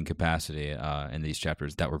interesting capacity in these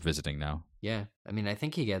chapters that we're visiting now. Yeah, I mean, I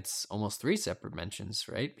think he gets almost 3 separate mentions,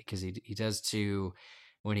 right? Because he does to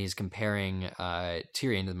when he's comparing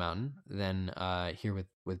Tyrion to the Mountain, then here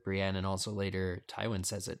with Brienne, and also later Tywin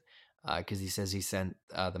says it because he says he sent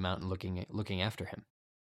the Mountain looking after him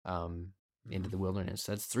into the wilderness.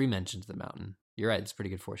 That's 3 mentions of the Mountain. You're right; it's pretty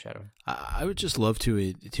good foreshadowing. I would just love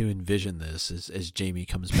to envision this as Jaime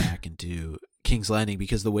comes back into King's Landing,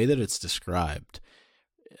 because the way that it's described,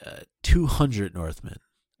 200 Northmen,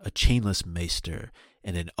 a chainless maester,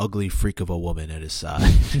 and an ugly freak of a woman at his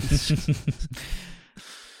side.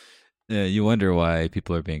 Yeah, you wonder why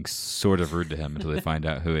people are being sort of rude to him until they find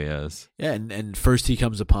out who he is. Yeah, and first he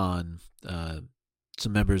comes upon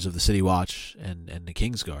some members of the City Watch and the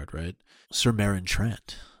Kingsguard, right? Sir Meryn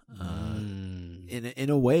Trant. In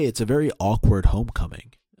a way, it's a very awkward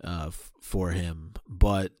homecoming for him,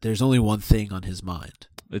 but there's only one thing on his mind.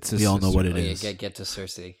 We all know what it is. Get to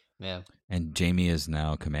Cersei. Yeah. And Jaime is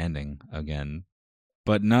now commanding again,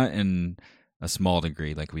 but not in a small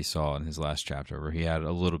degree like we saw in his last chapter, where he had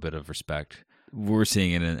a little bit of respect. We're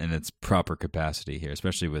seeing it in its proper capacity here,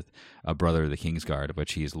 especially with a brother of the Kingsguard, of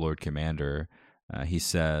which he's Lord Commander. He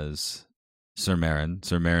says, Sir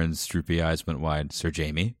Meryn's droopy eyes went wide. Sir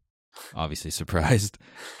Jaime, obviously surprised.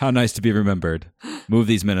 How nice to be remembered. Move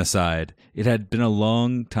these men aside. It had been a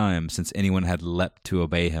long time since anyone had leapt to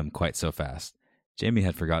obey him quite so fast. Jaime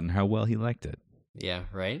had forgotten how well he liked it. Yeah,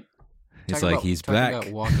 right? It's like he's back.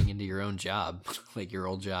 About walking into your own job, like your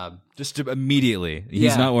old job. Just immediately.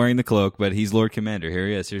 He's not wearing the cloak, but he's Lord Commander. Here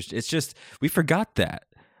he is. It's just, we forgot that.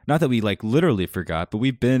 Not that we literally forgot, but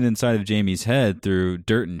we've been inside of Jaime's head through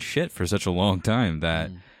dirt and shit for such a long time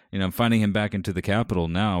that, I'm finding him back into the capital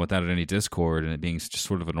now without any discord and it being just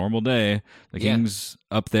sort of a normal day. The king's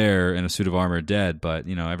up there in a suit of armor dead, but,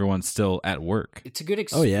 everyone's still at work. It's a good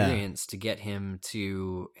experience to get him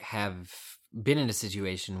to have been in a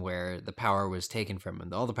situation where the power was taken from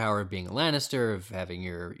him. All the power of being a Lannister, of having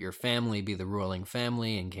your family be the ruling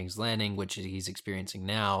family in King's Landing, which he's experiencing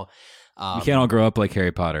now. You can't all grow up like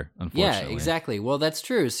Harry Potter, unfortunately. Yeah, exactly. Well, that's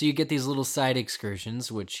true. So you get these little side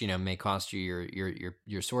excursions, which may cost you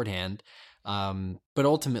your sword hand. But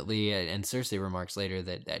ultimately, and Cersei remarks later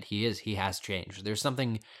that he has changed. There's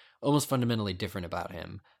something almost fundamentally different about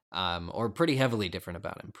him, or pretty heavily different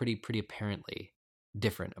about him. Pretty apparently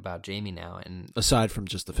different about Jaime now, and aside from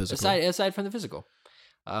just the physical. Aside from the physical.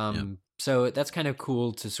 So that's kind of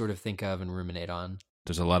cool to sort of think of and ruminate on.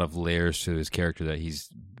 There's a lot of layers to his character that he's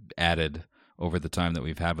added over the time that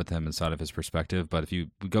we've had with him inside of his perspective. But if you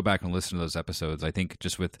go back and listen to those episodes, I think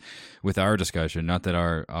just with our discussion, not that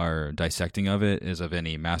our dissecting of it is of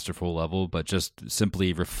any masterful level, but just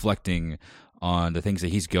simply reflecting on the things that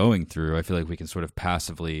he's going through, I feel like we can sort of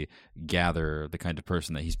passively gather the kind of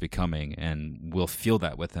person that he's becoming, and we'll feel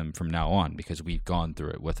that with him from now on because we've gone through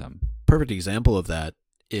it with him. Perfect example of that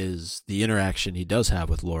is the interaction he does have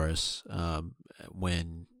with Loras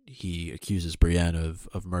when he accuses Brienne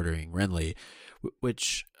of murdering Renly,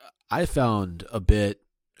 which I found a bit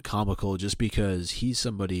comical just because he's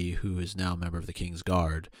somebody who is now a member of the King's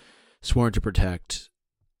Guard, sworn to protect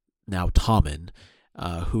now Tommen,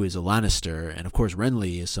 who is a Lannister, and of course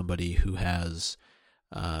Renly is somebody who has,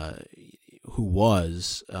 who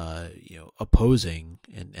was, opposing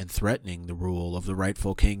and threatening the rule of the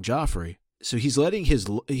rightful King Joffrey. So he's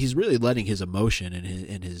really letting his emotion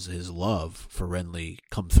and his love for Renly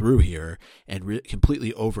come through here and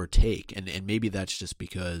completely overtake. And maybe that's just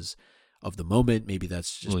because of the moment. Maybe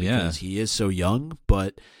that's just because he is so young.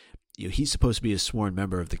 But he's supposed to be a sworn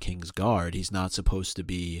member of the King's Guard. He's not supposed to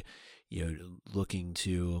be looking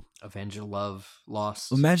to avenge a love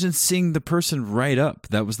lost. Imagine seeing the person right up.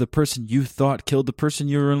 That was the person you thought killed the person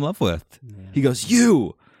you were in love with. Yeah. He goes,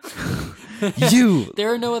 you.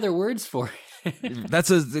 There are no other words for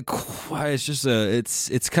it's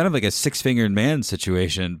kind of like a six-fingered man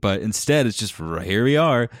situation, but instead it's just here we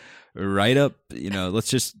are, right up, let's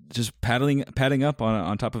just padding up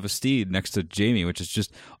on top of a steed next to Jaime, which is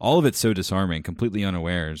just all of it so disarming, completely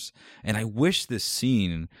unawares. And I wish this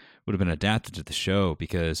scene would have been adapted to the show,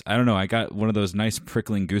 because I don't know, I got one of those nice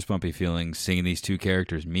prickling goosebumpy feelings seeing these two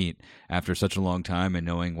characters meet after such a long time and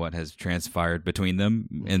knowing what has transpired between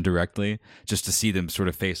them indirectly. Just to see them sort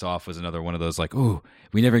of face off was another one of those like, ooh,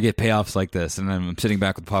 we never get payoffs like this, and I'm sitting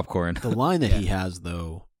back with popcorn. The line that he has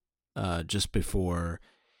though, just before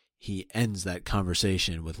he ends that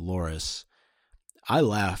conversation with Loras, I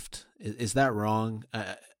laughed. Is that wrong?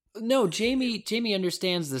 No, Jaime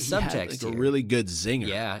understands the subtext. Had, like, a really good zinger.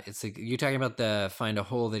 Yeah, it's like you're talking about the find a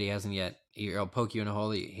hole that he hasn't yet. I'll poke you in a hole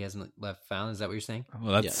that he hasn't left found. Is that what you're saying?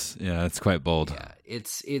 Well, that's quite bold. Yeah,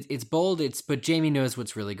 it's bold. But Jaime knows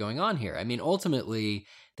what's really going on here. I mean, ultimately,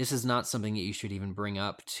 this is not something that you should even bring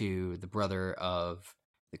up to the brother of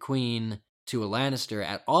the Queen, to a Lannister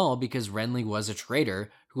at all, because Renly was a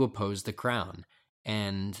traitor who opposed the crown,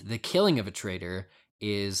 and the killing of a traitor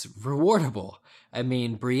is rewardable. I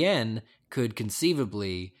mean, Brienne could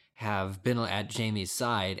conceivably have been at Jaime's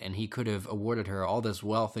side, and he could have awarded her all this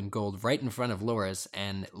wealth and gold right in front of Loras,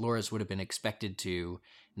 and Loras would have been expected to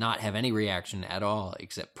not have any reaction at all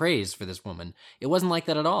except praise for this woman. It wasn't like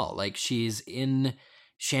that at all. Like, she's in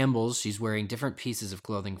shambles, she's wearing different pieces of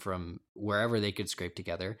clothing from wherever they could scrape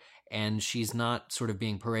together, and she's not sort of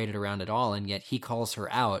being paraded around at all, and yet he calls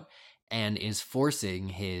her out and is forcing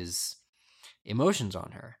his emotions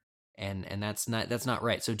on her, and that's not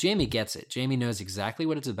right. So Jaime gets it. Jaime knows exactly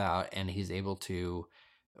what it's about, and he's able to,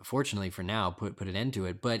 fortunately for now, put an end to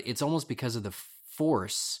it. But it's almost because of the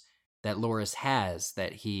force that Loras has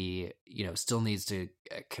that he still needs to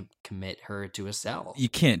commit her to a cell. You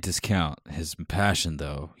can't discount his passion,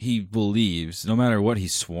 though. He believes, no matter what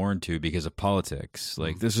he's sworn to because of politics,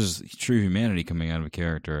 like this is true humanity coming out of a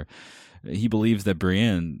character. He believes that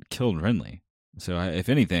Brienne killed Renly. So, if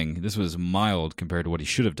anything, this was mild compared to what he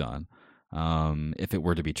should have done, if it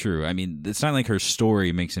were to be true. I mean, it's not like her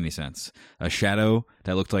story makes any sense. A shadow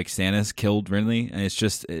that looked like Stannis killed Renly, and it's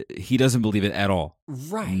just, he doesn't believe it at all.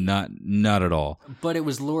 Right. Not at all. But it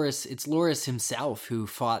was Loras, it's Loras himself who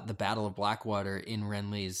fought the Battle of Blackwater in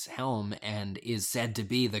Renly's helm and is said to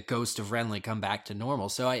be the ghost of Renly come back to normal.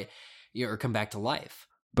 Or come back to life.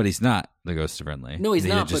 But he's not the ghost of Renly. No, he's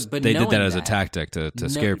not. But they did that as a tactic to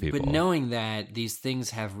scare people. But knowing that these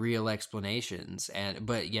things have real explanations,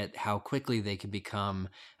 but yet how quickly they can become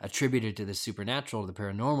attributed to the supernatural, the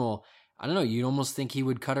paranormal, I don't know. You'd almost think he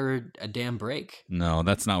would cut her a damn break. No,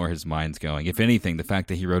 that's not where his mind's going. If anything, the fact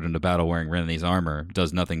that he rode into battle wearing Renly's armor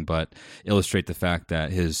does nothing but illustrate the fact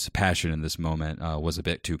that his passion in this moment was a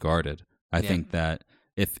bit too guarded. I think that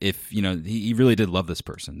if he really did love this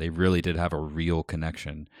person, they really did have a real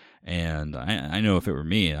connection, and I know if it were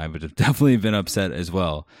me, I would have definitely been upset as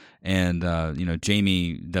well. And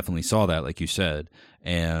Jaime definitely saw that, like you said,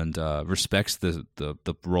 and respects the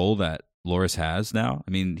role that Loras has now.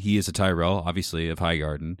 I mean, he is a Tyrell, obviously, of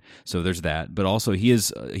Highgarden, so there's that. But also, he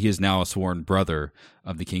is now a sworn brother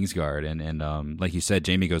of the Kingsguard, and like you said,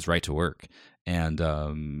 Jaime goes right to work, and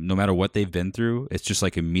no matter what they've been through, it's just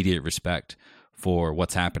like immediate respect for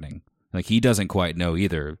what's happening. Like, he doesn't quite know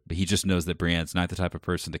either, but he just knows that Brienne's not the type of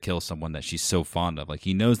person to kill someone that she's so fond of. Like,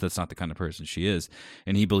 he knows that's not the kind of person she is,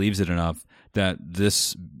 and he believes it enough that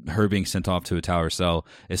her being sent off to a tower cell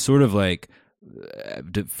is sort of like,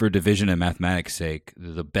 for division and mathematics sake,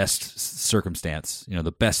 the best circumstance,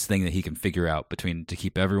 the best thing that he can figure out to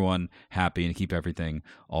keep everyone happy and keep everything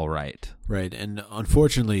all right. Right, and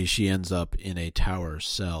unfortunately she ends up in a tower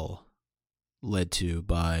cell led to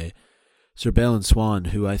by Sir Balon Swan,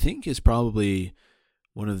 who I think is probably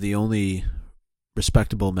one of the only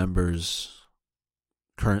respectable members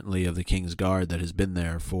currently of the King's Guard that has been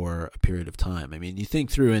there for a period of time. I mean, you think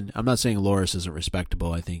through, and I'm not saying Loras isn't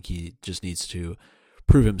respectable. I think he just needs to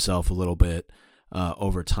prove himself a little bit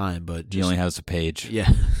over time. But he only has a page.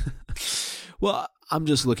 Yeah. Well, I'm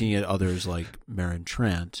just looking at others like Meryn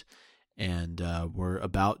Trant, and we're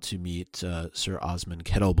about to meet Sir Osmond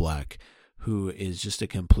Kettleblack, who is just a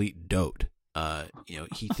complete dote.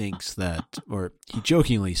 He thinks that, or he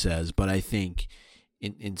jokingly says, but I think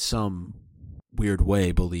in some weird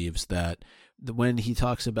way believes that when he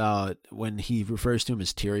refers to him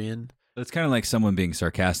as Tyrion, it's kind of like someone being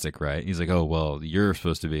sarcastic, right? He's like, oh, well, you're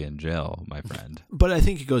supposed to be in jail, my friend. But I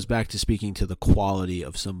think it goes back to speaking to the quality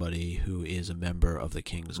of somebody who is a member of the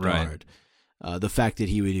King's Guard. The fact that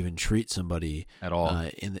he would even treat somebody at all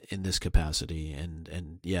in this capacity,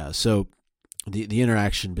 and yeah, so the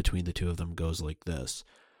interaction between the two of them goes like this.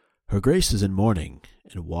 Her Grace is in mourning,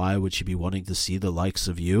 and why would she be wanting to see the likes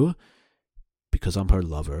of you? Because I'm her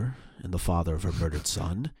lover and the father of her murdered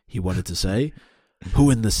son, he wanted to say. Who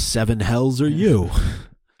in the 7 hells are you?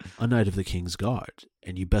 A knight of the King's Guard,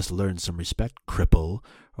 and you best learn some respect, cripple,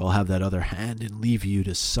 or I'll have that other hand and leave you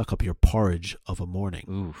to suck up your porridge of a morning.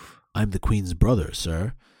 Oof. I'm the Queen's brother,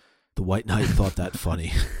 sir. The White Knight thought that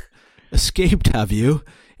funny. Escaped, have you,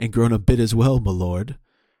 and grown a bit as well, my lord?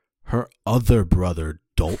 Her other brother,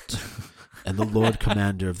 dolt, and the Lord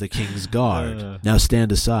Commander of the King's Guard. Now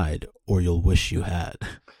stand aside, or you'll wish you had.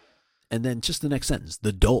 And then just the next sentence,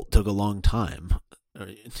 the dolt took a long time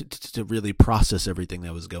to really process everything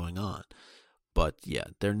that was going on. But yeah,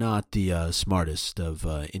 they're not the smartest of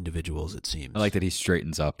individuals, it seems. I like that he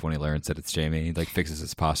straightens up when he learns that it's Jaime. He fixes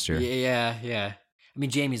his posture. Yeah. I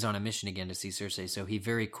mean, Jaime's on a mission again to see Cersei, so he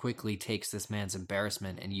very quickly takes this man's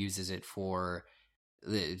embarrassment and uses it for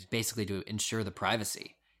basically to ensure the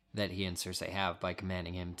privacy that he and Cersei have by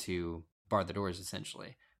commanding him to bar the doors,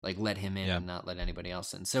 essentially. Like, let him in and not let anybody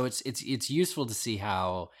else in. So it's useful to see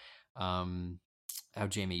how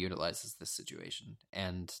Jaime utilizes this situation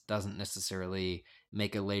and doesn't necessarily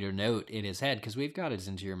make a later note in his head, because we've got his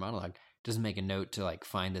interior monologue. Doesn't make a note to like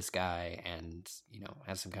find this guy and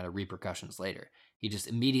have some kind of repercussions later. He just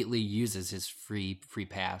immediately uses his free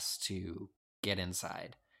pass to get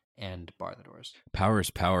inside and bar the doors. Power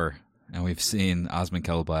is power. And we've seen Osmond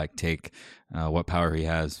Kelleblack take what power he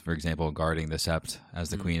has, for example, guarding the Sept as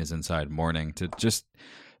the Queen is inside mourning, to just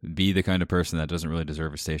be the kind of person that doesn't really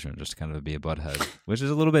deserve a station, just kind of be a butthead, which is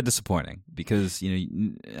a little bit disappointing because, I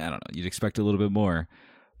don't know, you'd expect a little bit more.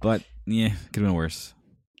 But, yeah, could have been worse.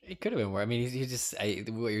 It could have been worse. I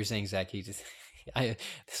mean, what you're saying, Zach, this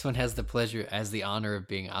one has the pleasure, as the honor of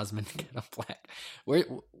being Osmond Kelleblack.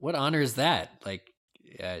 What honor is that? Like,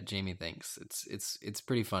 Jaime thinks it's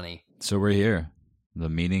pretty funny. So we're here, the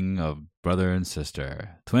meeting of brother and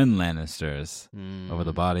sister, twin Lannisters, over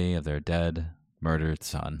the body of their dead, murdered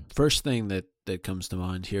son. First thing that comes to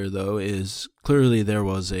mind here, though, is clearly there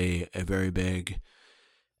was a very big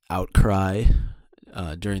outcry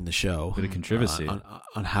during the show, bit of controversy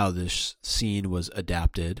on how this scene was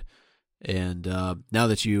adapted, and now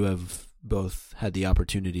that you have both had the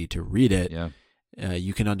opportunity to read it. Yeah.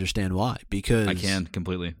 You can understand why, because I can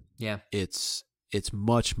completely. Yeah, it's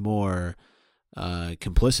much more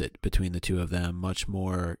complicit between the two of them, much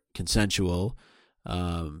more consensual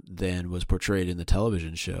than was portrayed in the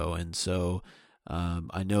television show, and so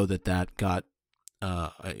I know that got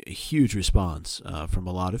a huge response from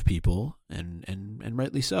a lot of people, and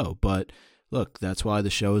rightly so. But look, that's why the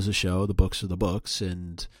show is a show, the books are the books,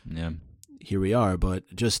 and here we are.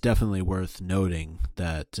 But just definitely worth noting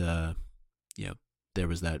that. There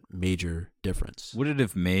was that major difference. Would it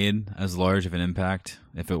have made as large of an impact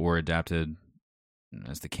if it were adapted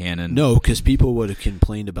as the canon? No, because people would have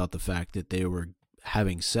complained about the fact that they were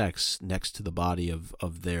having sex next to the body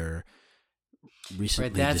of their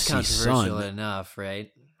recently that's deceased controversial son, enough, right?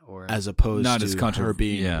 Or as opposed not to as her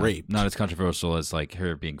being raped. Not as controversial as like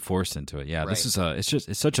her being forced into it. Yeah, This is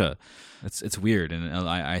it's weird, and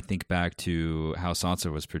I think back to how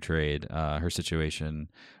Sansa was portrayed, her situation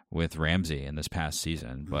with Ramsay in this past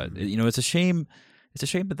season. But it's a shame. It's a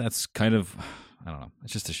shame, but that's kind of, I don't know.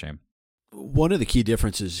 It's just a shame. One of the key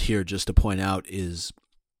differences here, just to point out, is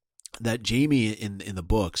that Jaime in the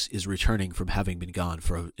books is returning from having been gone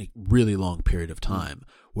for a really long period of time,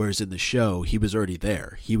 whereas in the show he was already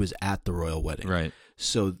there. He was at the royal wedding. Right.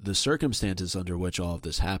 So the circumstances under which all of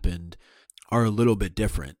this happened are a little bit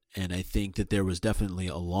different, and I think that there was definitely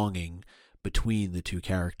a longing between the two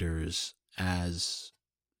characters as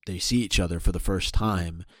they see each other for the first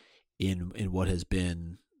time in what has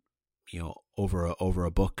been, over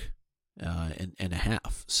a book and a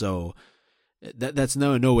half. So that's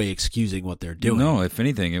no way excusing what they're doing. No, if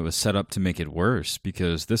anything, it was set up to make it worse,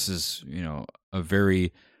 because this is, a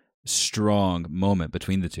very strong moment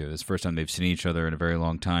between the two. It's the first time they've seen each other in a very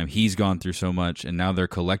long time. He's gone through so much, and now they're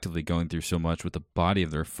collectively going through so much with the body of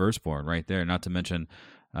their firstborn right there. Not to mention,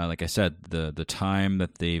 like I said, the time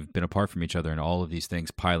that they've been apart from each other and all of these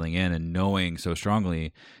things piling in, and knowing so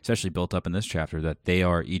strongly, especially built up in this chapter, that they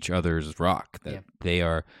are each other's rock, that they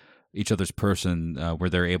are each other's person, where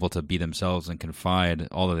they're able to be themselves and confide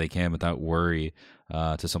all that they can without worry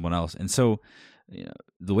to someone else. And so,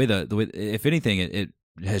 the way if anything, it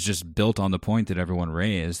has just built on the point that everyone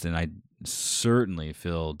raised, and I certainly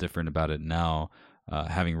feel different about it now,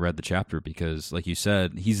 having read the chapter, because, like you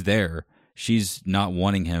said, he's there. She's not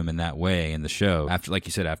wanting him in that way in the show. After, like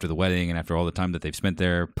you said, after the wedding and after all the time that they've spent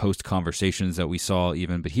there, post conversations that we saw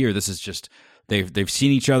even. But here, this is just they've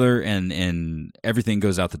seen each other, and everything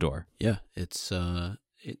goes out the door. Yeah, it's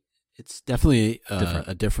It's definitely Different.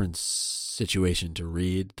 a different situation to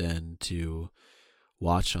read than to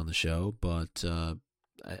watch on the show, but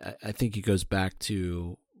I think it goes back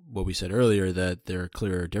to what we said earlier, that there are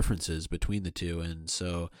clearer differences between the two, and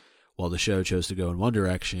so while the show chose to go in one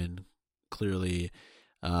direction, clearly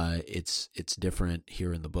it's different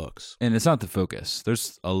here in the books. And it's not the focus.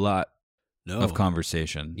 There's a lot of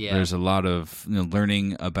conversation. Yeah. There's a lot of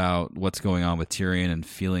learning about what's going on with Tyrion and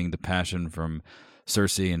feeling the passion from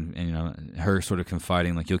Cersei and her sort of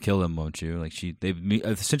confiding, like, you'll kill him, won't you? Like they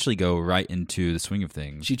essentially go right into the swing of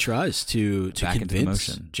things. She tries to Back into convince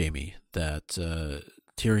motion. Jaime that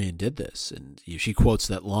Tyrion did this, and she quotes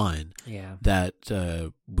that line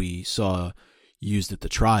that we saw used at the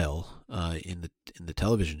trial in the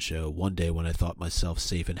television show. One day when I thought myself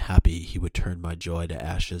safe and happy, he would turn my joy to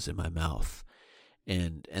ashes in my mouth.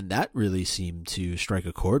 And that really seemed to strike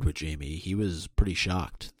a chord with Jaime. He was pretty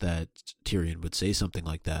shocked that Tyrion would say something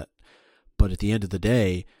like that. But at the end of the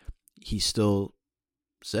day, he still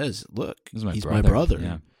says, look, he's my brother.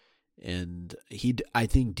 Yeah. And I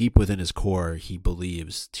think deep within his core, he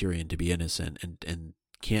believes Tyrion to be innocent and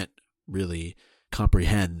can't really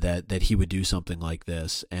comprehend that he would do something like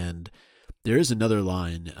this. And there is another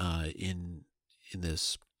line in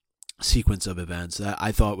this sequence of events that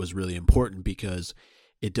I thought was really important, because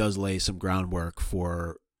it does lay some groundwork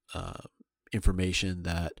for information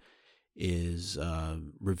that is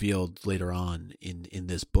revealed later on in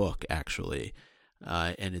this book, actually.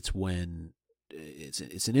 And it's when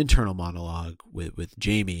it's an internal monologue with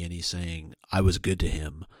Jaime, and he's saying, I was good to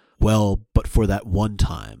him, well, but for that one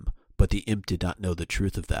time, but the imp did not know the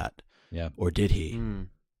truth of that. Yeah. Or did he?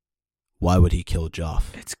 Why would he kill Joff?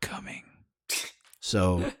 It's coming.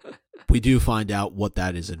 So we do find out what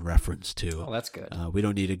that is in reference to. Oh, that's good. We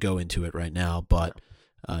don't need to go into it right now, but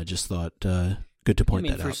just thought good to point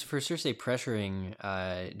that out. For Cersei pressuring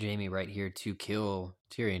Jaime right here to kill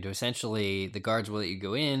Tyrion, to essentially, the guards will let you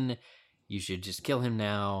go in, you should just kill him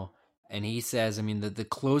now. And he says, I mean, the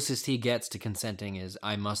closest he gets to consenting is,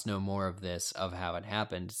 I must know more of this, of how it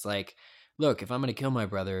happened. It's like, look, if I'm going to kill my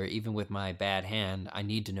brother, even with my bad hand, I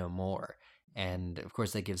need to know more. And of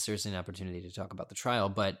course, that gives Cersei an opportunity to talk about the trial,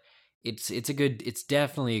 but it's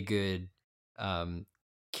definitely a good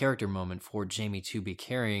character moment for Jaime to be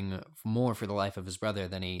caring more for the life of his brother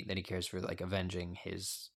than he cares for, like, avenging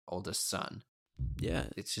his oldest son. Yeah.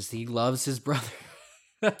 It's just, he loves his brother.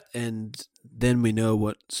 And then we know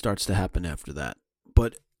what starts to happen after that.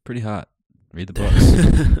 But pretty hot. Read the books.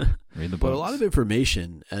 Read the books. But a lot of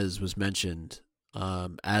information, as was mentioned,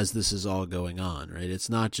 as this is all going on, right? It's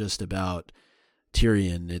not just about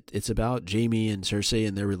Tyrion. It's about Jaime and Cersei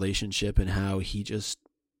and their relationship, and how he just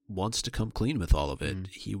wants to come clean with all of it.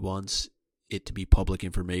 He wants it to be public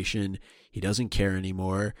information. He doesn't care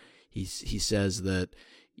anymore. He says that,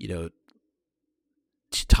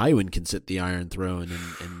 Tywin can sit the Iron Throne,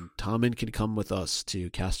 and Tommen can come with us to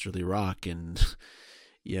Casterly Rock, and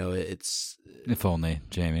it's, if only,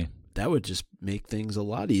 Jaime. That would just make things a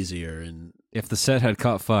lot easier. And if the set had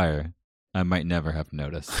caught fire, I might never have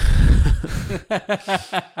noticed.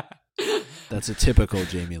 That's a typical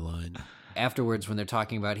Jaime line. Afterwards, when they're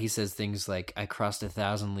talking about, he says things like, I crossed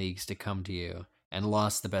 1,000 leagues to come to you and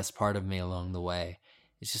lost the best part of me along the way.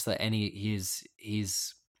 It's just that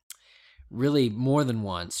he's really more than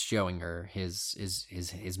once showing her his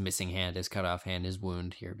missing hand, his cut off hand, his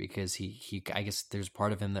wound here, because he I guess there's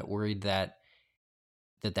part of him that worried that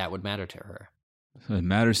would matter to her. It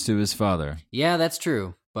matters to his father. Yeah, that's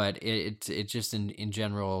true. But it just in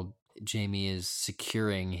general, Jaime is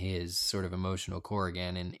securing his sort of emotional core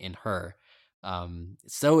again in her.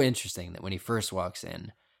 It's so interesting that when he first walks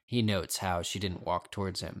in, he notes how she didn't walk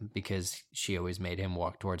towards him because she always made him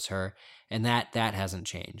walk towards her. And that hasn't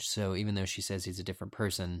changed. So even though she says he's a different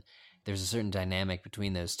person, there's a certain dynamic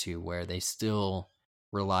between those two where they still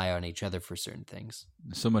rely on each other for certain things.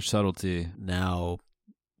 So much subtlety. Now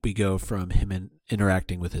we go from him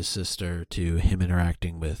interacting with his sister to him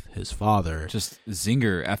interacting with his father. Just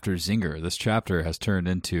zinger after zinger. This chapter has turned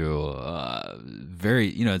into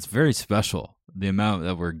it's very special, the amount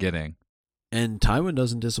that we're getting. And Tywin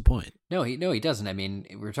doesn't disappoint. No, he doesn't. I mean,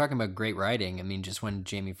 we're talking about great writing. I mean, just when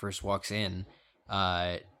Jaime first walks in,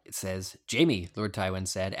 it says, Jaime, Lord Tywin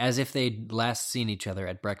said, as if they'd last seen each other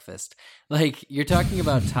at breakfast. Like, you're talking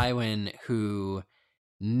about Tywin who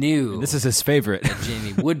knew... And this is his favorite. ...that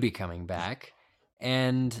Jaime would be coming back.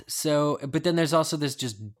 And so, but then there's also this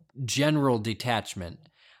just general detachment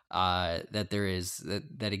that there is,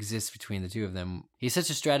 that exists between the two of them. He's such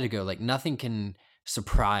a stratego, like, nothing can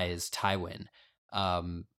surprise Tywin.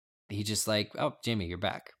 He just like, oh, Jaime, you're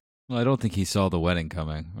back. Well, I don't think he saw the wedding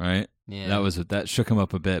coming, right? Yeah. That shook him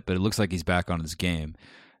up a bit, but it looks like he's back on his game.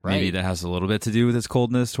 Right. Maybe that has a little bit to do with his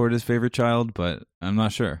coldness toward his favorite child, but I'm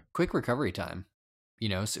not sure. Quick recovery time, for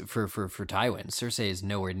Tywin. Cersei is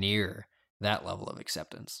nowhere near that level of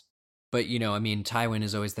acceptance. But, Tywin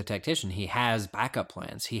is always the tactician. He has backup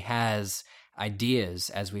plans. He has ideas,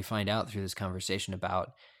 as we find out through this conversation,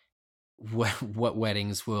 about what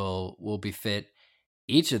weddings will befit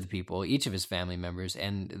each of the people, each of his family members,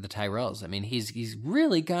 and the Tyrells. I mean, he's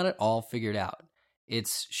really got it all figured out.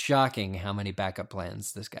 It's shocking how many backup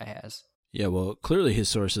plans this guy has. Yeah, well, clearly his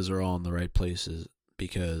sources are all in the right places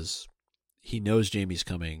because he knows Jaime's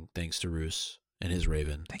coming thanks to Roose and his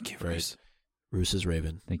Raven. Thank you, right? Roose. Roose's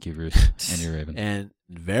Raven. Thank you, Roose, and your Raven. And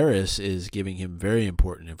Varys is giving him very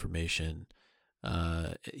important information.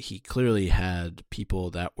 He clearly had people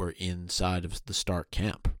that were inside of the Stark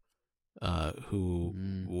camp who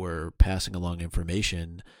were passing along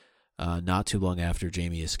information not too long after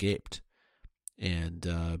Jaime escaped.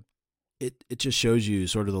 And it just shows you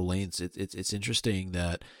sort of the lengths. It's interesting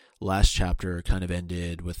that last chapter kind of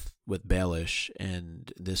ended with Baelish,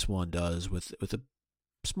 and this one does with a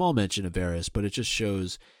small mention of Varys, but it just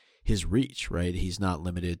shows his reach, right? He's not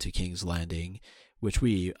limited to King's Landing, which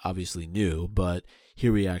we obviously knew, but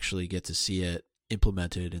here we actually get to see it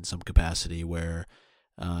implemented in some capacity where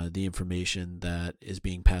the information that is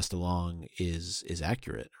being passed along is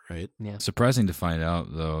accurate, right? Yeah. Surprising to find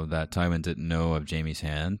out, though, that Tywin didn't know of Jaime's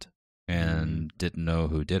hand and didn't know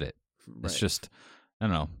who did it. Right. It's just, I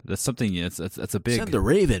don't know. That's something. It's a big. Send the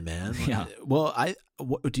Raven, man. Yeah. Well,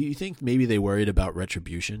 do you think maybe they worried about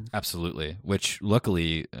retribution? Absolutely. Which,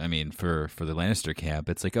 luckily, I mean, for the Lannister camp,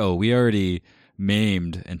 it's like, oh, we already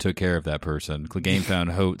maimed and took care of that person. Clegane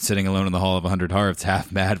found Hoat sitting alone in the Hall of 100 Hearths,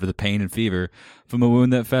 half mad with the pain and fever from a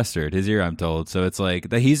wound that festered. His ear, I'm told. So it's like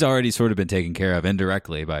that he's already sort of been taken care of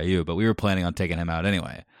indirectly by you, but we were planning on taking him out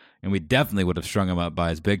anyway. And we definitely would have strung him up by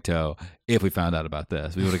his big toe if we found out about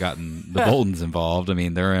this. We would have gotten the Boltons involved. I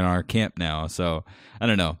mean, they're in our camp now. So I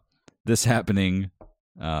don't know. This happening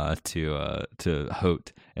to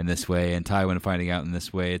Hoat in this way and Tywin finding out in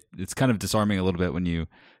this way, it's kind of disarming a little bit when you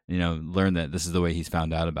learn that this is the way he's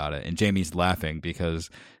found out about it. And Jaime's laughing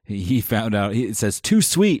because he found out, it says, too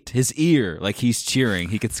sweet, his ear, like he's cheering.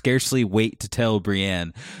 He could scarcely wait to tell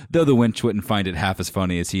Brienne, though the wench wouldn't find it half as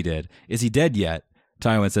funny as he did. Is he dead yet?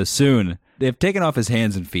 Tywin says, soon. They've taken off his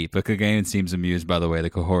hands and feet, but Clegane seems amused by the way the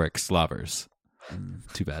Cohoric slavers.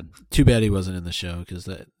 Too bad. Too bad he wasn't in the show because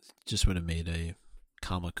that just would have made a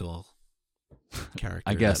comical character.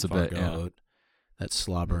 I guess a bit, yeah. Hoat. That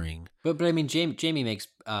slobbering. But I mean, Jaime makes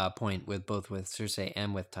a point with Cersei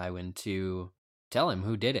and with Tywin to tell him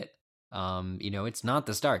who did it. It's not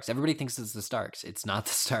the Starks. Everybody thinks it's the Starks. It's not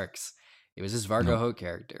the Starks. It was this Vargo Hoat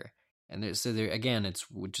character. And again, it's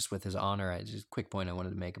just with his honor. Just a quick point I wanted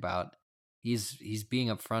to make about he's being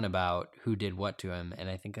upfront about who did what to him, and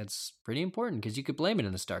I think that's pretty important because you could blame it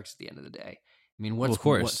on the Starks at the end of the day. I mean,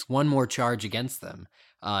 what's one more charge against them?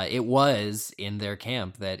 It was in their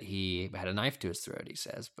camp that he had a knife to his throat, he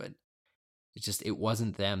says, but it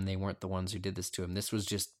wasn't them. They weren't the ones who did this to him. This was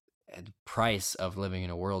just a price of living in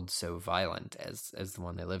a world so violent as the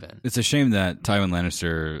one they live in. It's a shame that Tywin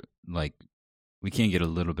Lannister, we can't get a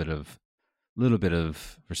little bit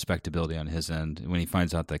of respectability on his end when he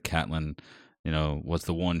finds out that Catelyn, was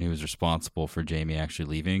the one who was responsible for Jaime actually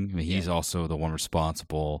leaving. I mean, he's also the one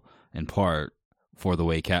responsible in part for the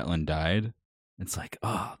way Catelyn died. It's like,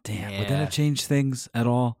 oh, damn, would that have changed things at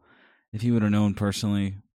all if he would have known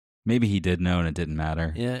personally? Maybe he did know and it didn't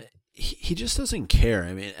matter. Yeah, he just doesn't care.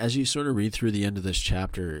 I mean, as you sort of read through the end of this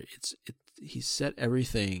chapter, he set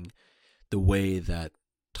everything the way that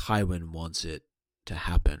Tywin wants it to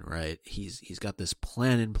happen, right? He's got this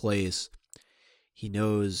plan in place. He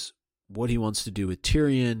knows what he wants to do with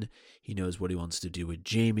Tyrion. He knows what he wants to do with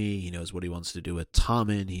Jaime. He knows what he wants to do with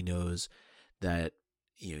Tommen. He knows that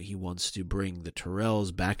he wants to bring the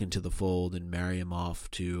Tyrells back into the fold and marry him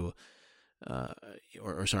off to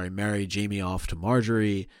marry Jaime off to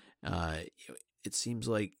Marjorie. It seems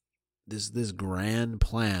like this grand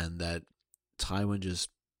plan that Tywin just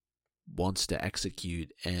wants to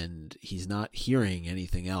execute, and he's not hearing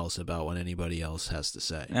anything else about what anybody else has to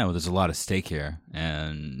say. Yeah, well, there's a lot at stake here,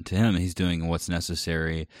 and to him, he's doing what's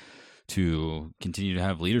necessary to continue to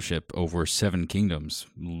have leadership over 7 kingdoms,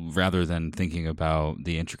 rather than thinking about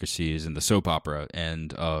the intricacies and the soap opera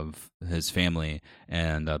end of his family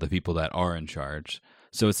and the people that are in charge.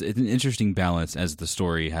 So it's an interesting balance, as the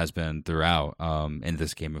story has been throughout in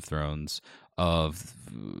this Game of Thrones, of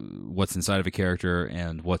what's inside of a character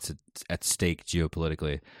and what's at stake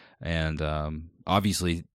geopolitically. And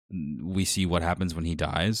obviously, we see what happens when he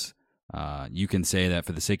dies. you can say that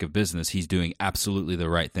for the sake of business, he's doing absolutely the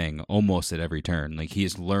right thing almost at every turn. Like, he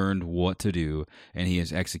has learned what to do and he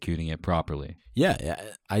is executing it properly. Yeah,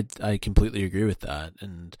 I completely agree with that.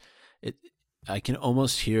 And I can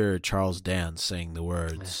almost hear Charles Dance saying the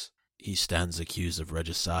words, "He stands accused of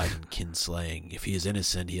regicide and kinslaying. If he is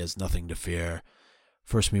innocent, he has nothing to fear.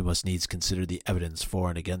 First, we must needs consider the evidence for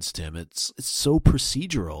and against him." It's so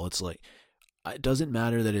procedural. It's like, it doesn't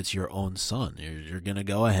matter that it's your own son. You're going to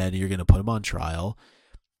go ahead and you're going to put him on trial.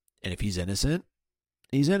 And if he's innocent,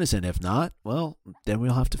 he's innocent. If not, well, then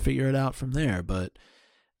we'll have to figure it out from there. But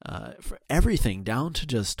for everything, down to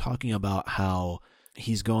just talking about how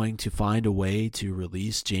he's going to find a way to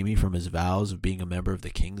release Jaime from his vows of being a member of the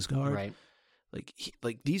Kingsguard. Right.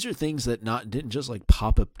 Like these are things that didn't just like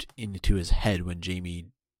pop up into his head when Jaime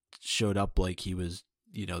showed up. Like he was,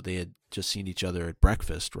 they had just seen each other at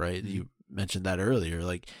breakfast, right? Mm-hmm. You mentioned that earlier.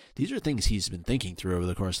 Like, these are things he's been thinking through over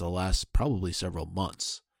the course of the last probably several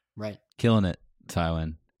months. Right. Killing it,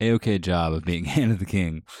 Tywin. A-okay job of being Hand of the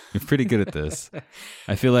King. You're pretty good at this.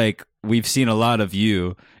 I feel like we've seen a lot of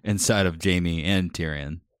you inside of Jaime and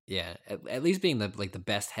Tyrion. Yeah, at least being the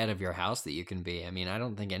best head of your house that you can be. I mean, I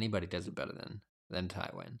don't think anybody does it better than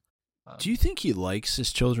Tywin. Do you think he likes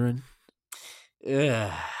his children?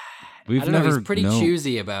 We've never he's pretty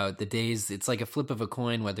choosy about the days. It's like a flip of a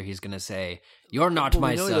coin whether he's going to say, "You're not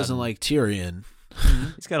my son." He doesn't like Tyrion.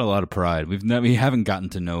 He's got a lot of pride. We haven't gotten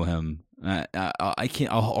to know him. I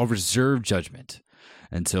can't. I'll reserve judgment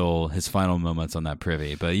until his final moments on that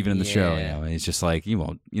privy. But even in the show, he's just like, you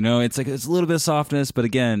won't. It's like it's a little bit of softness. But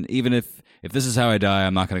again, even if this is how I die,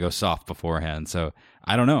 I'm not going to go soft beforehand. So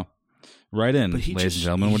I don't know. Right in, ladies and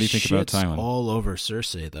gentlemen. What do you think about Tywin? All over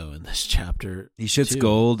Cersei, though, in this chapter. He shits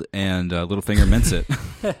gold, and Littlefinger mints it.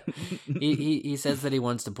 he says that he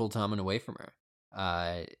wants to pull Tommen away from her.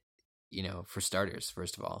 For starters,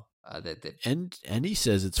 first of all, and he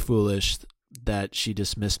says it's foolish that she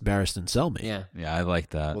dismissed Barristan Selmy. Yeah, I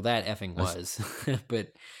like that. Well, that effing was,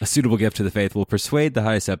 but a suitable gift to the faith will persuade the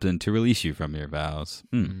High Septon to release you from your vows.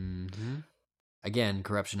 Mm-hmm. Again,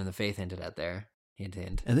 corruption in the faith hinted at there. Hint,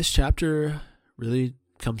 hint. And this chapter really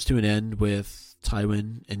comes to an end with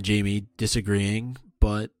Tywin and Jaime disagreeing,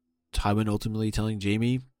 but Tywin ultimately telling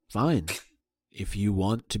Jaime, "Fine. If you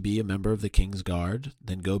want to be a member of the Kingsguard,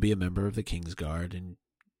 then go be a member of the Kingsguard, and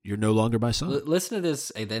you're no longer my son." Listen to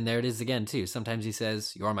this, and then there it is again, too. Sometimes he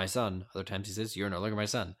says, "You're my son." Other times he says, "You're no longer my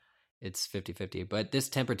son." It's 50-50. But this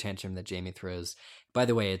temper tantrum that Jaime throws, by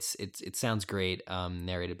the way, it sounds great,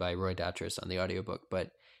 narrated by Roy Dotrice on the audiobook,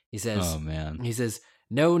 but he says, "Oh, man." He says,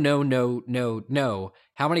 "No, no, no, no, no.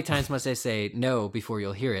 How many times must I say no before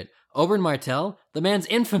you'll hear it? Oberyn Martell, the man's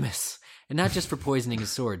infamous, and not just for poisoning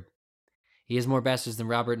his sword. He has more bastards than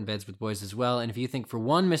Robert and beds with boys as well, and if you think for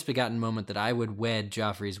one misbegotten moment that I would wed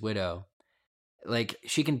Joffrey's widow, like,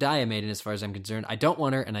 she can die a maiden as far as I'm concerned. I don't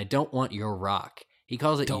want her, and I don't want your rock." He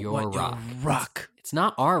calls it your rock. It's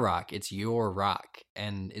not our rock, it's your rock.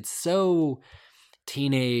 And it's so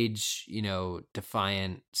teenage,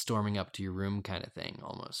 defiant, storming up to your room kind of thing,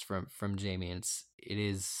 almost from Jaime. And it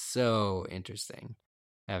is so interesting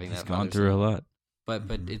having He's that. Gone through a lot, but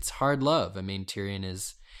it's hard love. I mean,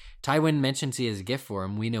 Tywin mentions he has a gift for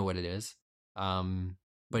him. We know what it is,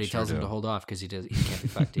 but he tells him to hold off because he can't be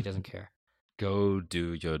fucked. He doesn't care. Go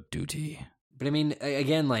do your duty. But I mean,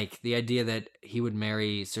 again, like the idea that he would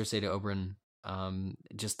marry Cersei to Oberyn,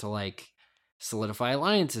 just to like solidify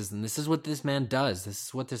alliances, and this is what this man does. This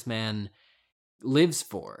is what this man lives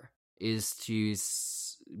for: is to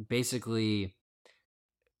basically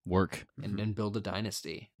work and build a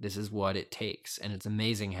dynasty. This is what it takes, and it's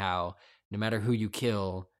amazing how no matter who you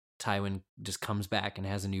kill, Tywin just comes back and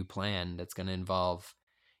has a new plan that's going to involve.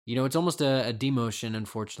 It's almost a demotion,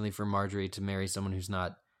 unfortunately, for Marjorie to marry someone who's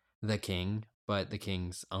not the king, but the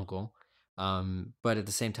king's uncle. But at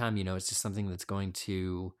the same time, it's just something that's going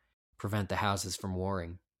to prevent the houses from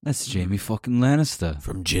warring. That's Jaime fucking Lannister.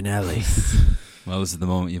 From Gin Alley. Well, this is the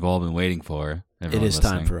moment you've all been waiting for. It is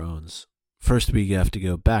time for owns. First, we have to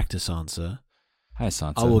go back to Sansa. Hi,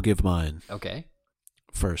 Sansa. I will give mine. Okay.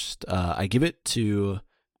 First, I give it to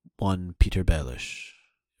one Peter Baelish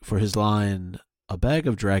for his line, "A bag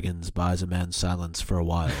of dragons buys a man's silence for a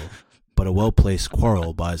while, but a well-placed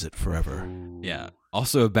quarrel buys it forever." Yeah.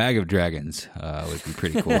 Also, a bag of dragons would be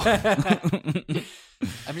pretty cool.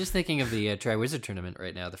 I'm just thinking of the Triwizard Tournament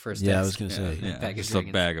right now, the first Yeah, test. I was going to say. Yeah, just a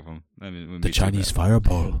bag of them. I mean, the Chinese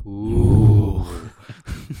fireball. Ooh.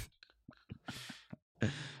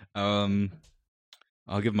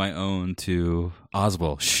 I'll give my own to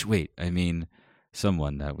Oswald. Wait, I mean,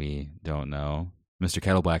 someone that we don't know. Mr.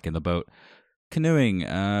 Kettleblack in the boat. canoeing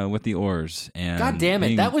with the oars. And God damn it,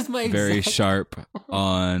 being that was my very exact... sharp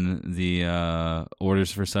on the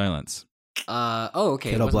orders for silence. Okay. Kettle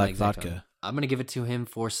it wasn't my Black exact vodka. one. I'm gonna give it to him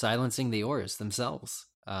for silencing the oars themselves.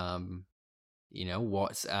 And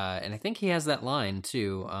I think he has that line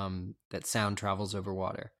too. That sound travels over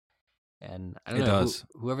water, and I don't It know does.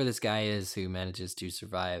 whoever this guy is who manages to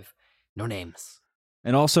survive. No names.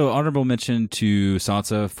 And also, honorable mention to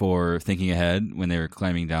Sansa for thinking ahead when they were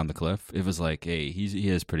climbing down the cliff. It was like, hey, he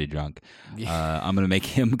is pretty drunk. I'm going to make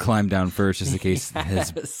him climb down first just in case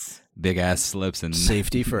his big ass slips and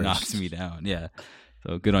Safety first. knocks me down. Yeah.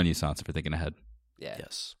 So good on you, Sansa, for thinking ahead. Yeah.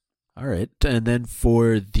 Yes. All right. And then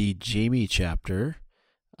for the Jaime chapter,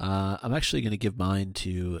 I'm actually going to give mine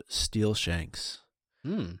to Steel Shanks.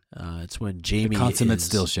 It's when Jaime The consummate is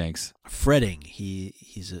Steel Shanks. fretting.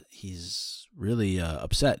 He's really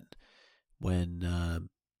upset when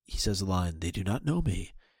he says the line, "They do not know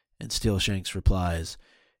me," and Steel Shanks replies,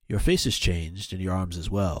 "Your face has changed and your arms as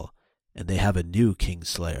well, and they have a new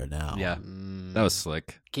Kingslayer now." Yeah. That was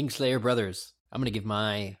slick. Kingslayer brothers. I'm gonna give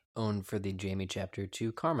my own for the Jaime chapter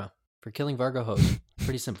to Karma for killing Vargo Hoat.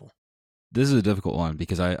 Pretty simple. This is a difficult one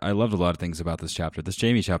because I loved a lot of things about this chapter. This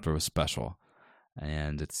Jaime chapter was special.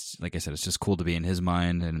 And it's, like I said, it's just cool to be in his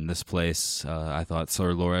mind and in this place. I thought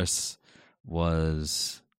Sir Loras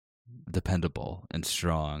was dependable and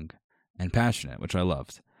strong and passionate, which I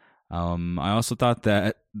loved. I also thought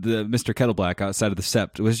that the Mr. Kettleblack outside of the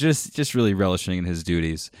Sept was just really relishing in his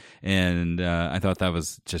duties, and I thought that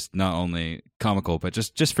was just not only comical, but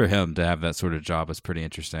just for him to have that sort of job was pretty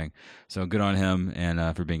interesting. So good on him,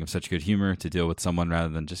 and for being of such good humor to deal with someone rather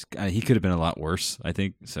than just he could have been a lot worse, I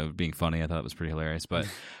think. So being funny, I thought was pretty hilarious. But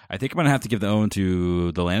I think I'm gonna have to give the own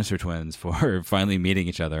to the Lannister twins for finally meeting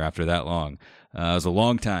each other after that long. It was a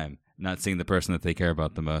long time not seeing the person that they care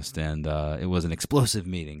about the most, and it was an explosive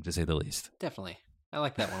meeting, to say the least. Definitely. I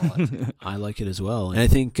like that one a lot too. I like it as well. And I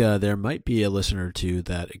think there might be a listener or two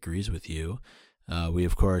that agrees with you. We,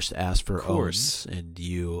 of course, asked for owns, and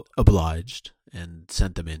you obliged and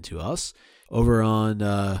sent them in to us. Over on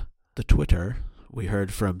the Twitter, we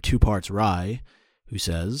heard from Two Parts Rye, who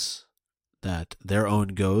says that their own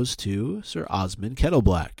goes to Sir Osmond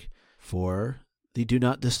Kettleblack for the Do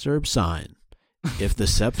Not Disturb sign. If the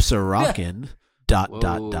Seps are rockin', ...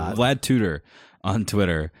 Vlad Tudor on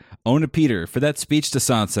Twitter. Own a Peter for that speech to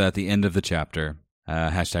Sansa at the end of the chapter.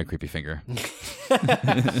 Hashtag creepy finger.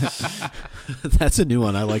 That's a new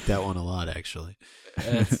one. I like that one a lot, actually.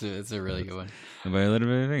 It's a really good one. By a little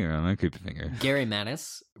bit of finger on my creepy finger. Gary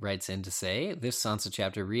Manis writes in to say, this Sansa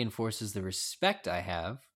chapter reinforces the respect I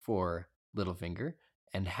have for Littlefinger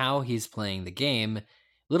and how he's playing the game.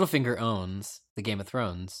 Littlefinger owns the Game of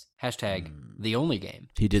Thrones. Hashtag the only game.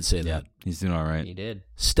 He did say that. He's doing all right. He did.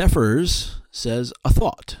 Steffers says, a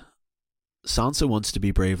thought. Sansa wants to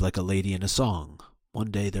be brave like a lady in a song.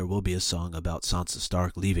 One day there will be a song about Sansa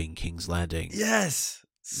Stark leaving King's Landing. Yes.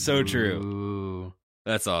 So true. Ooh.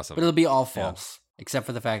 That's awesome. But it'll be all false, except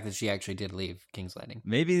for the fact that she actually did leave King's Landing.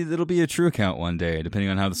 Maybe it'll be a true account one day, depending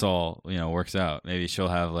on how this all works out. Maybe she'll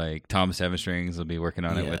have like Thomas Seven Strings will be working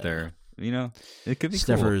on it with her. It could be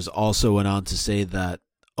Steffers also went on to say that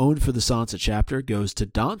own for the Sansa chapter goes to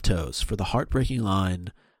Dantos for the heartbreaking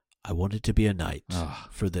line, I wanted to be a knight,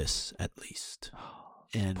 for this at least.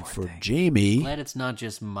 And for Jaime, Glad it's not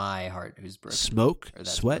just my heart who's broken. Smoke,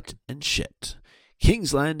 sweat, and shit.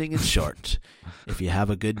 King's Landing in short. If you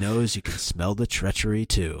have a good nose, you can smell the treachery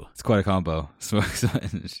too. It's quite a combo. Smoke,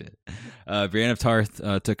 sweat, and shit. Brienne of Tarth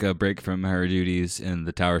took a break from her duties in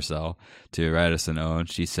the tower cell to write us an own.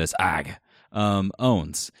 She says, ag.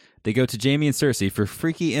 Owns. They go to Jaime and Cersei for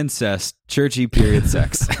freaky incest, churchy period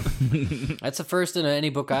sex. That's the first in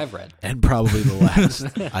any book I've read. And probably the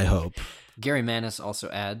last, I hope. Gary Manis also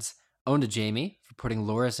adds, own to Jaime for putting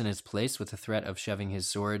Loras in his place with the threat of shoving his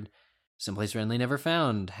sword someplace Renly never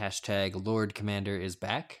found. Hashtag Lord Commander is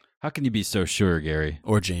back. How can you be so sure, Gary?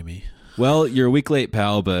 Or Jaime. Well, you're a week late,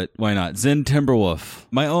 pal, but why not? Zen Timberwolf.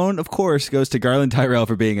 My own, of course, goes to Garland Tyrell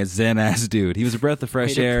for being a zen-ass dude. He was a breath of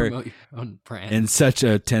fresh air Promote your own brand. in such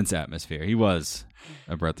a tense atmosphere. He was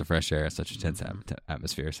a breath of fresh air in such a tense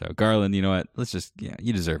atmosphere. So, Garland, you know what? Let's just,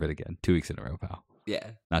 you deserve it again. 2 weeks in a row, pal. Yeah.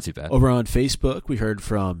 Not too bad. Over on Facebook, we heard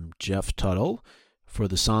from Jeff Tuttle for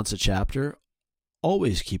the Sansa chapter.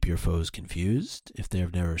 Always keep your foes confused. If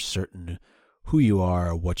they're never certain who you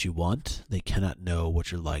are or what you want, they cannot know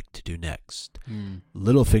what you're like to do next.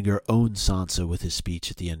 Littlefinger owns Sansa with his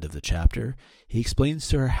speech at the end of the chapter. He explains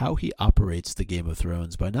to her how he operates the Game of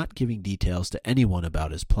Thrones by not giving details to anyone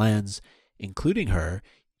about his plans, including her,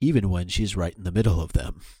 even when she's right in the middle of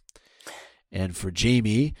them. And for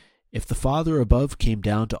Jaime, If the Father above came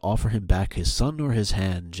down to offer him back his son or his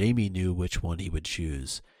hand, Jaime knew which one he would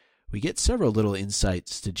choose. We get several little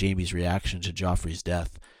insights to Jaime's reaction to Joffrey's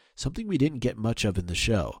death, something we didn't get much of in the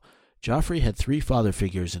show. Joffrey had 3 father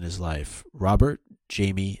figures in his life, Robert,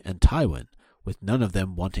 Jaime, and Tywin, with none of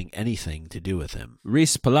them wanting anything to do with him.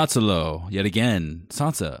 Rhys Palazzolo, yet again.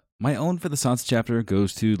 Sansa. My own for the Sansa chapter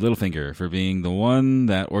goes to Littlefinger for being the one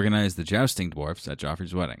that organized the jousting dwarfs at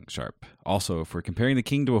Joffrey's wedding. Sharp. Also for comparing the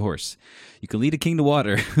king to a horse. You can lead a king to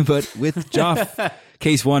water, but with Joff,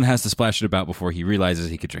 case one has to splash it about before he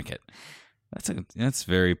realizes he could drink it. That's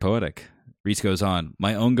very poetic. Rhys goes on.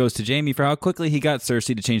 My own goes to Jaime for how quickly he got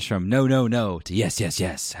Cersei to change from no, no, no to yes, yes,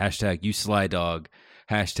 yes. Hashtag you sly dog.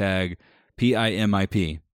 Hashtag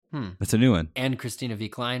PIMIP. That's a new one. And Christina V.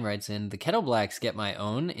 Klein writes in, the Kettle Blacks get my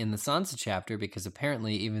own in the Sansa chapter because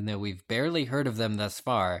apparently, even though we've barely heard of them thus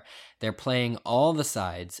far, they're playing all the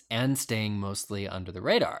sides and staying mostly under the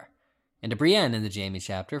radar. And to Brienne in the Jaime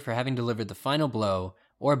chapter for having delivered the final blow,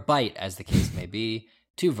 or bite as the case may be,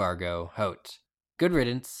 to Vargo Hoat. Good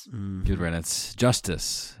riddance. Good riddance.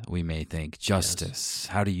 Justice, we may think. Justice.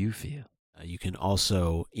 Yes. How do you feel? You can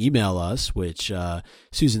also email us, which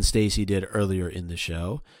Susan Stacy did earlier in the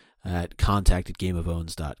show, at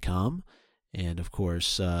contact@gameofowns.com. And, of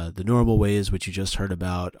course, the normal ways, which you just heard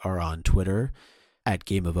about, are on Twitter, at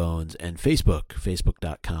Game of Owns, and Facebook,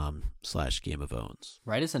 facebook.com/GameOfOwns.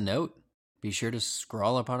 Write us a note. Be sure to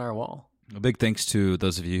scroll up on our wall. A big thanks to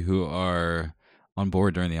those of you who are on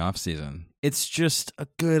board during the off season. It's just a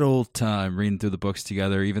good old time reading through the books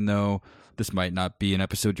together, even though this might not be an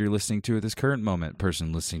episode you're listening to at this current moment.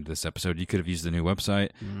 Person listening to this episode, you could have used the new website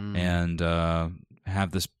and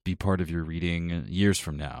have this be part of your reading years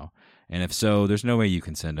from now. And if so, there's no way you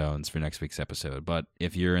can send owns for next week's episode. But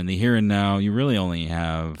if you're in the here and now, you really only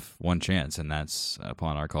have one chance, and that's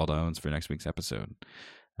upon our call to owns for next week's episode.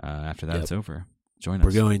 After that, It's over. Join us.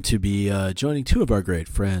 We're going to be joining 2 of our great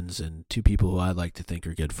friends and 2 people who I like to think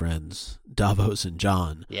are good friends, Davos and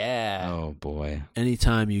John. Yeah. Oh, boy.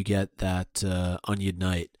 Anytime you get that Onion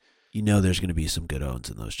Night, you know there's going to be some good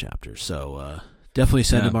owns in those chapters. So definitely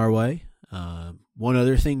send them our way. One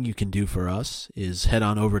other thing you can do for us is head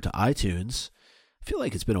on over to iTunes. I feel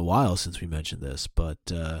like it's been a while since we mentioned this, but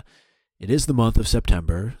it is the month of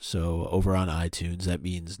September. So over on iTunes, that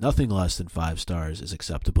means nothing less than 5 stars is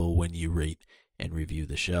acceptable when you rate and review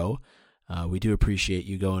the show. We do appreciate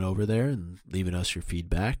you going over there and leaving us your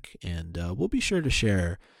feedback, and we'll be sure to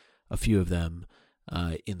share a few of them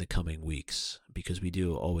in the coming weeks, because we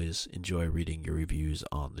do always enjoy reading your reviews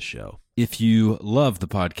on the show. If you love the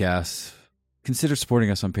podcast, consider supporting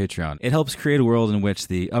us on Patreon. It helps create a world in which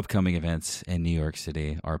the upcoming events in New York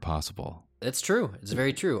City are possible. That's true. It's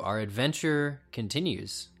very true. Our adventure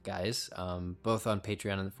continues, guys, both on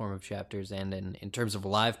Patreon in the form of chapters and in terms of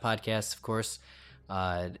live podcasts, of course.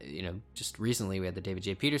 Just recently we had the David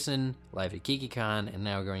J. Peterson live at KikiCon, and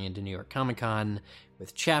now we're going into New York Comic Con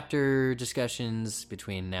with chapter discussions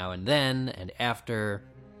between now and then and after.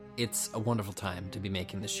 It's a wonderful time to be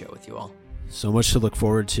making this show with you all. So much to look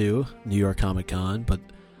forward to, New York Comic Con, but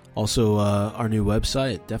also our new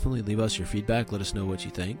website. Definitely leave us your feedback. Let us know what you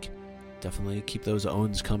think. Definitely keep those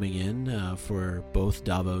owns coming in for both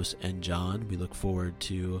Davos and John. We look forward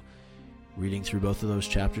to reading through both of those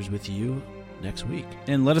chapters with you next week.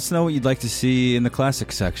 And let us know what you'd like to see in the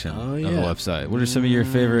classic section of the website. What are some of your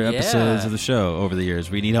favorite episodes of the show over the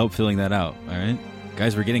years? We need help filling that out, all right?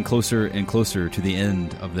 Guys, we're getting closer and closer to the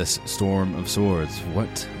end of this Storm of Swords.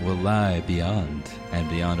 What will lie beyond and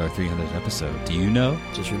beyond our 300th episode? Do you know?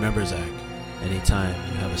 Just remember, Zach, anytime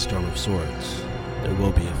you have a Storm of Swords, there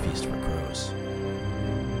will be a feast for crows.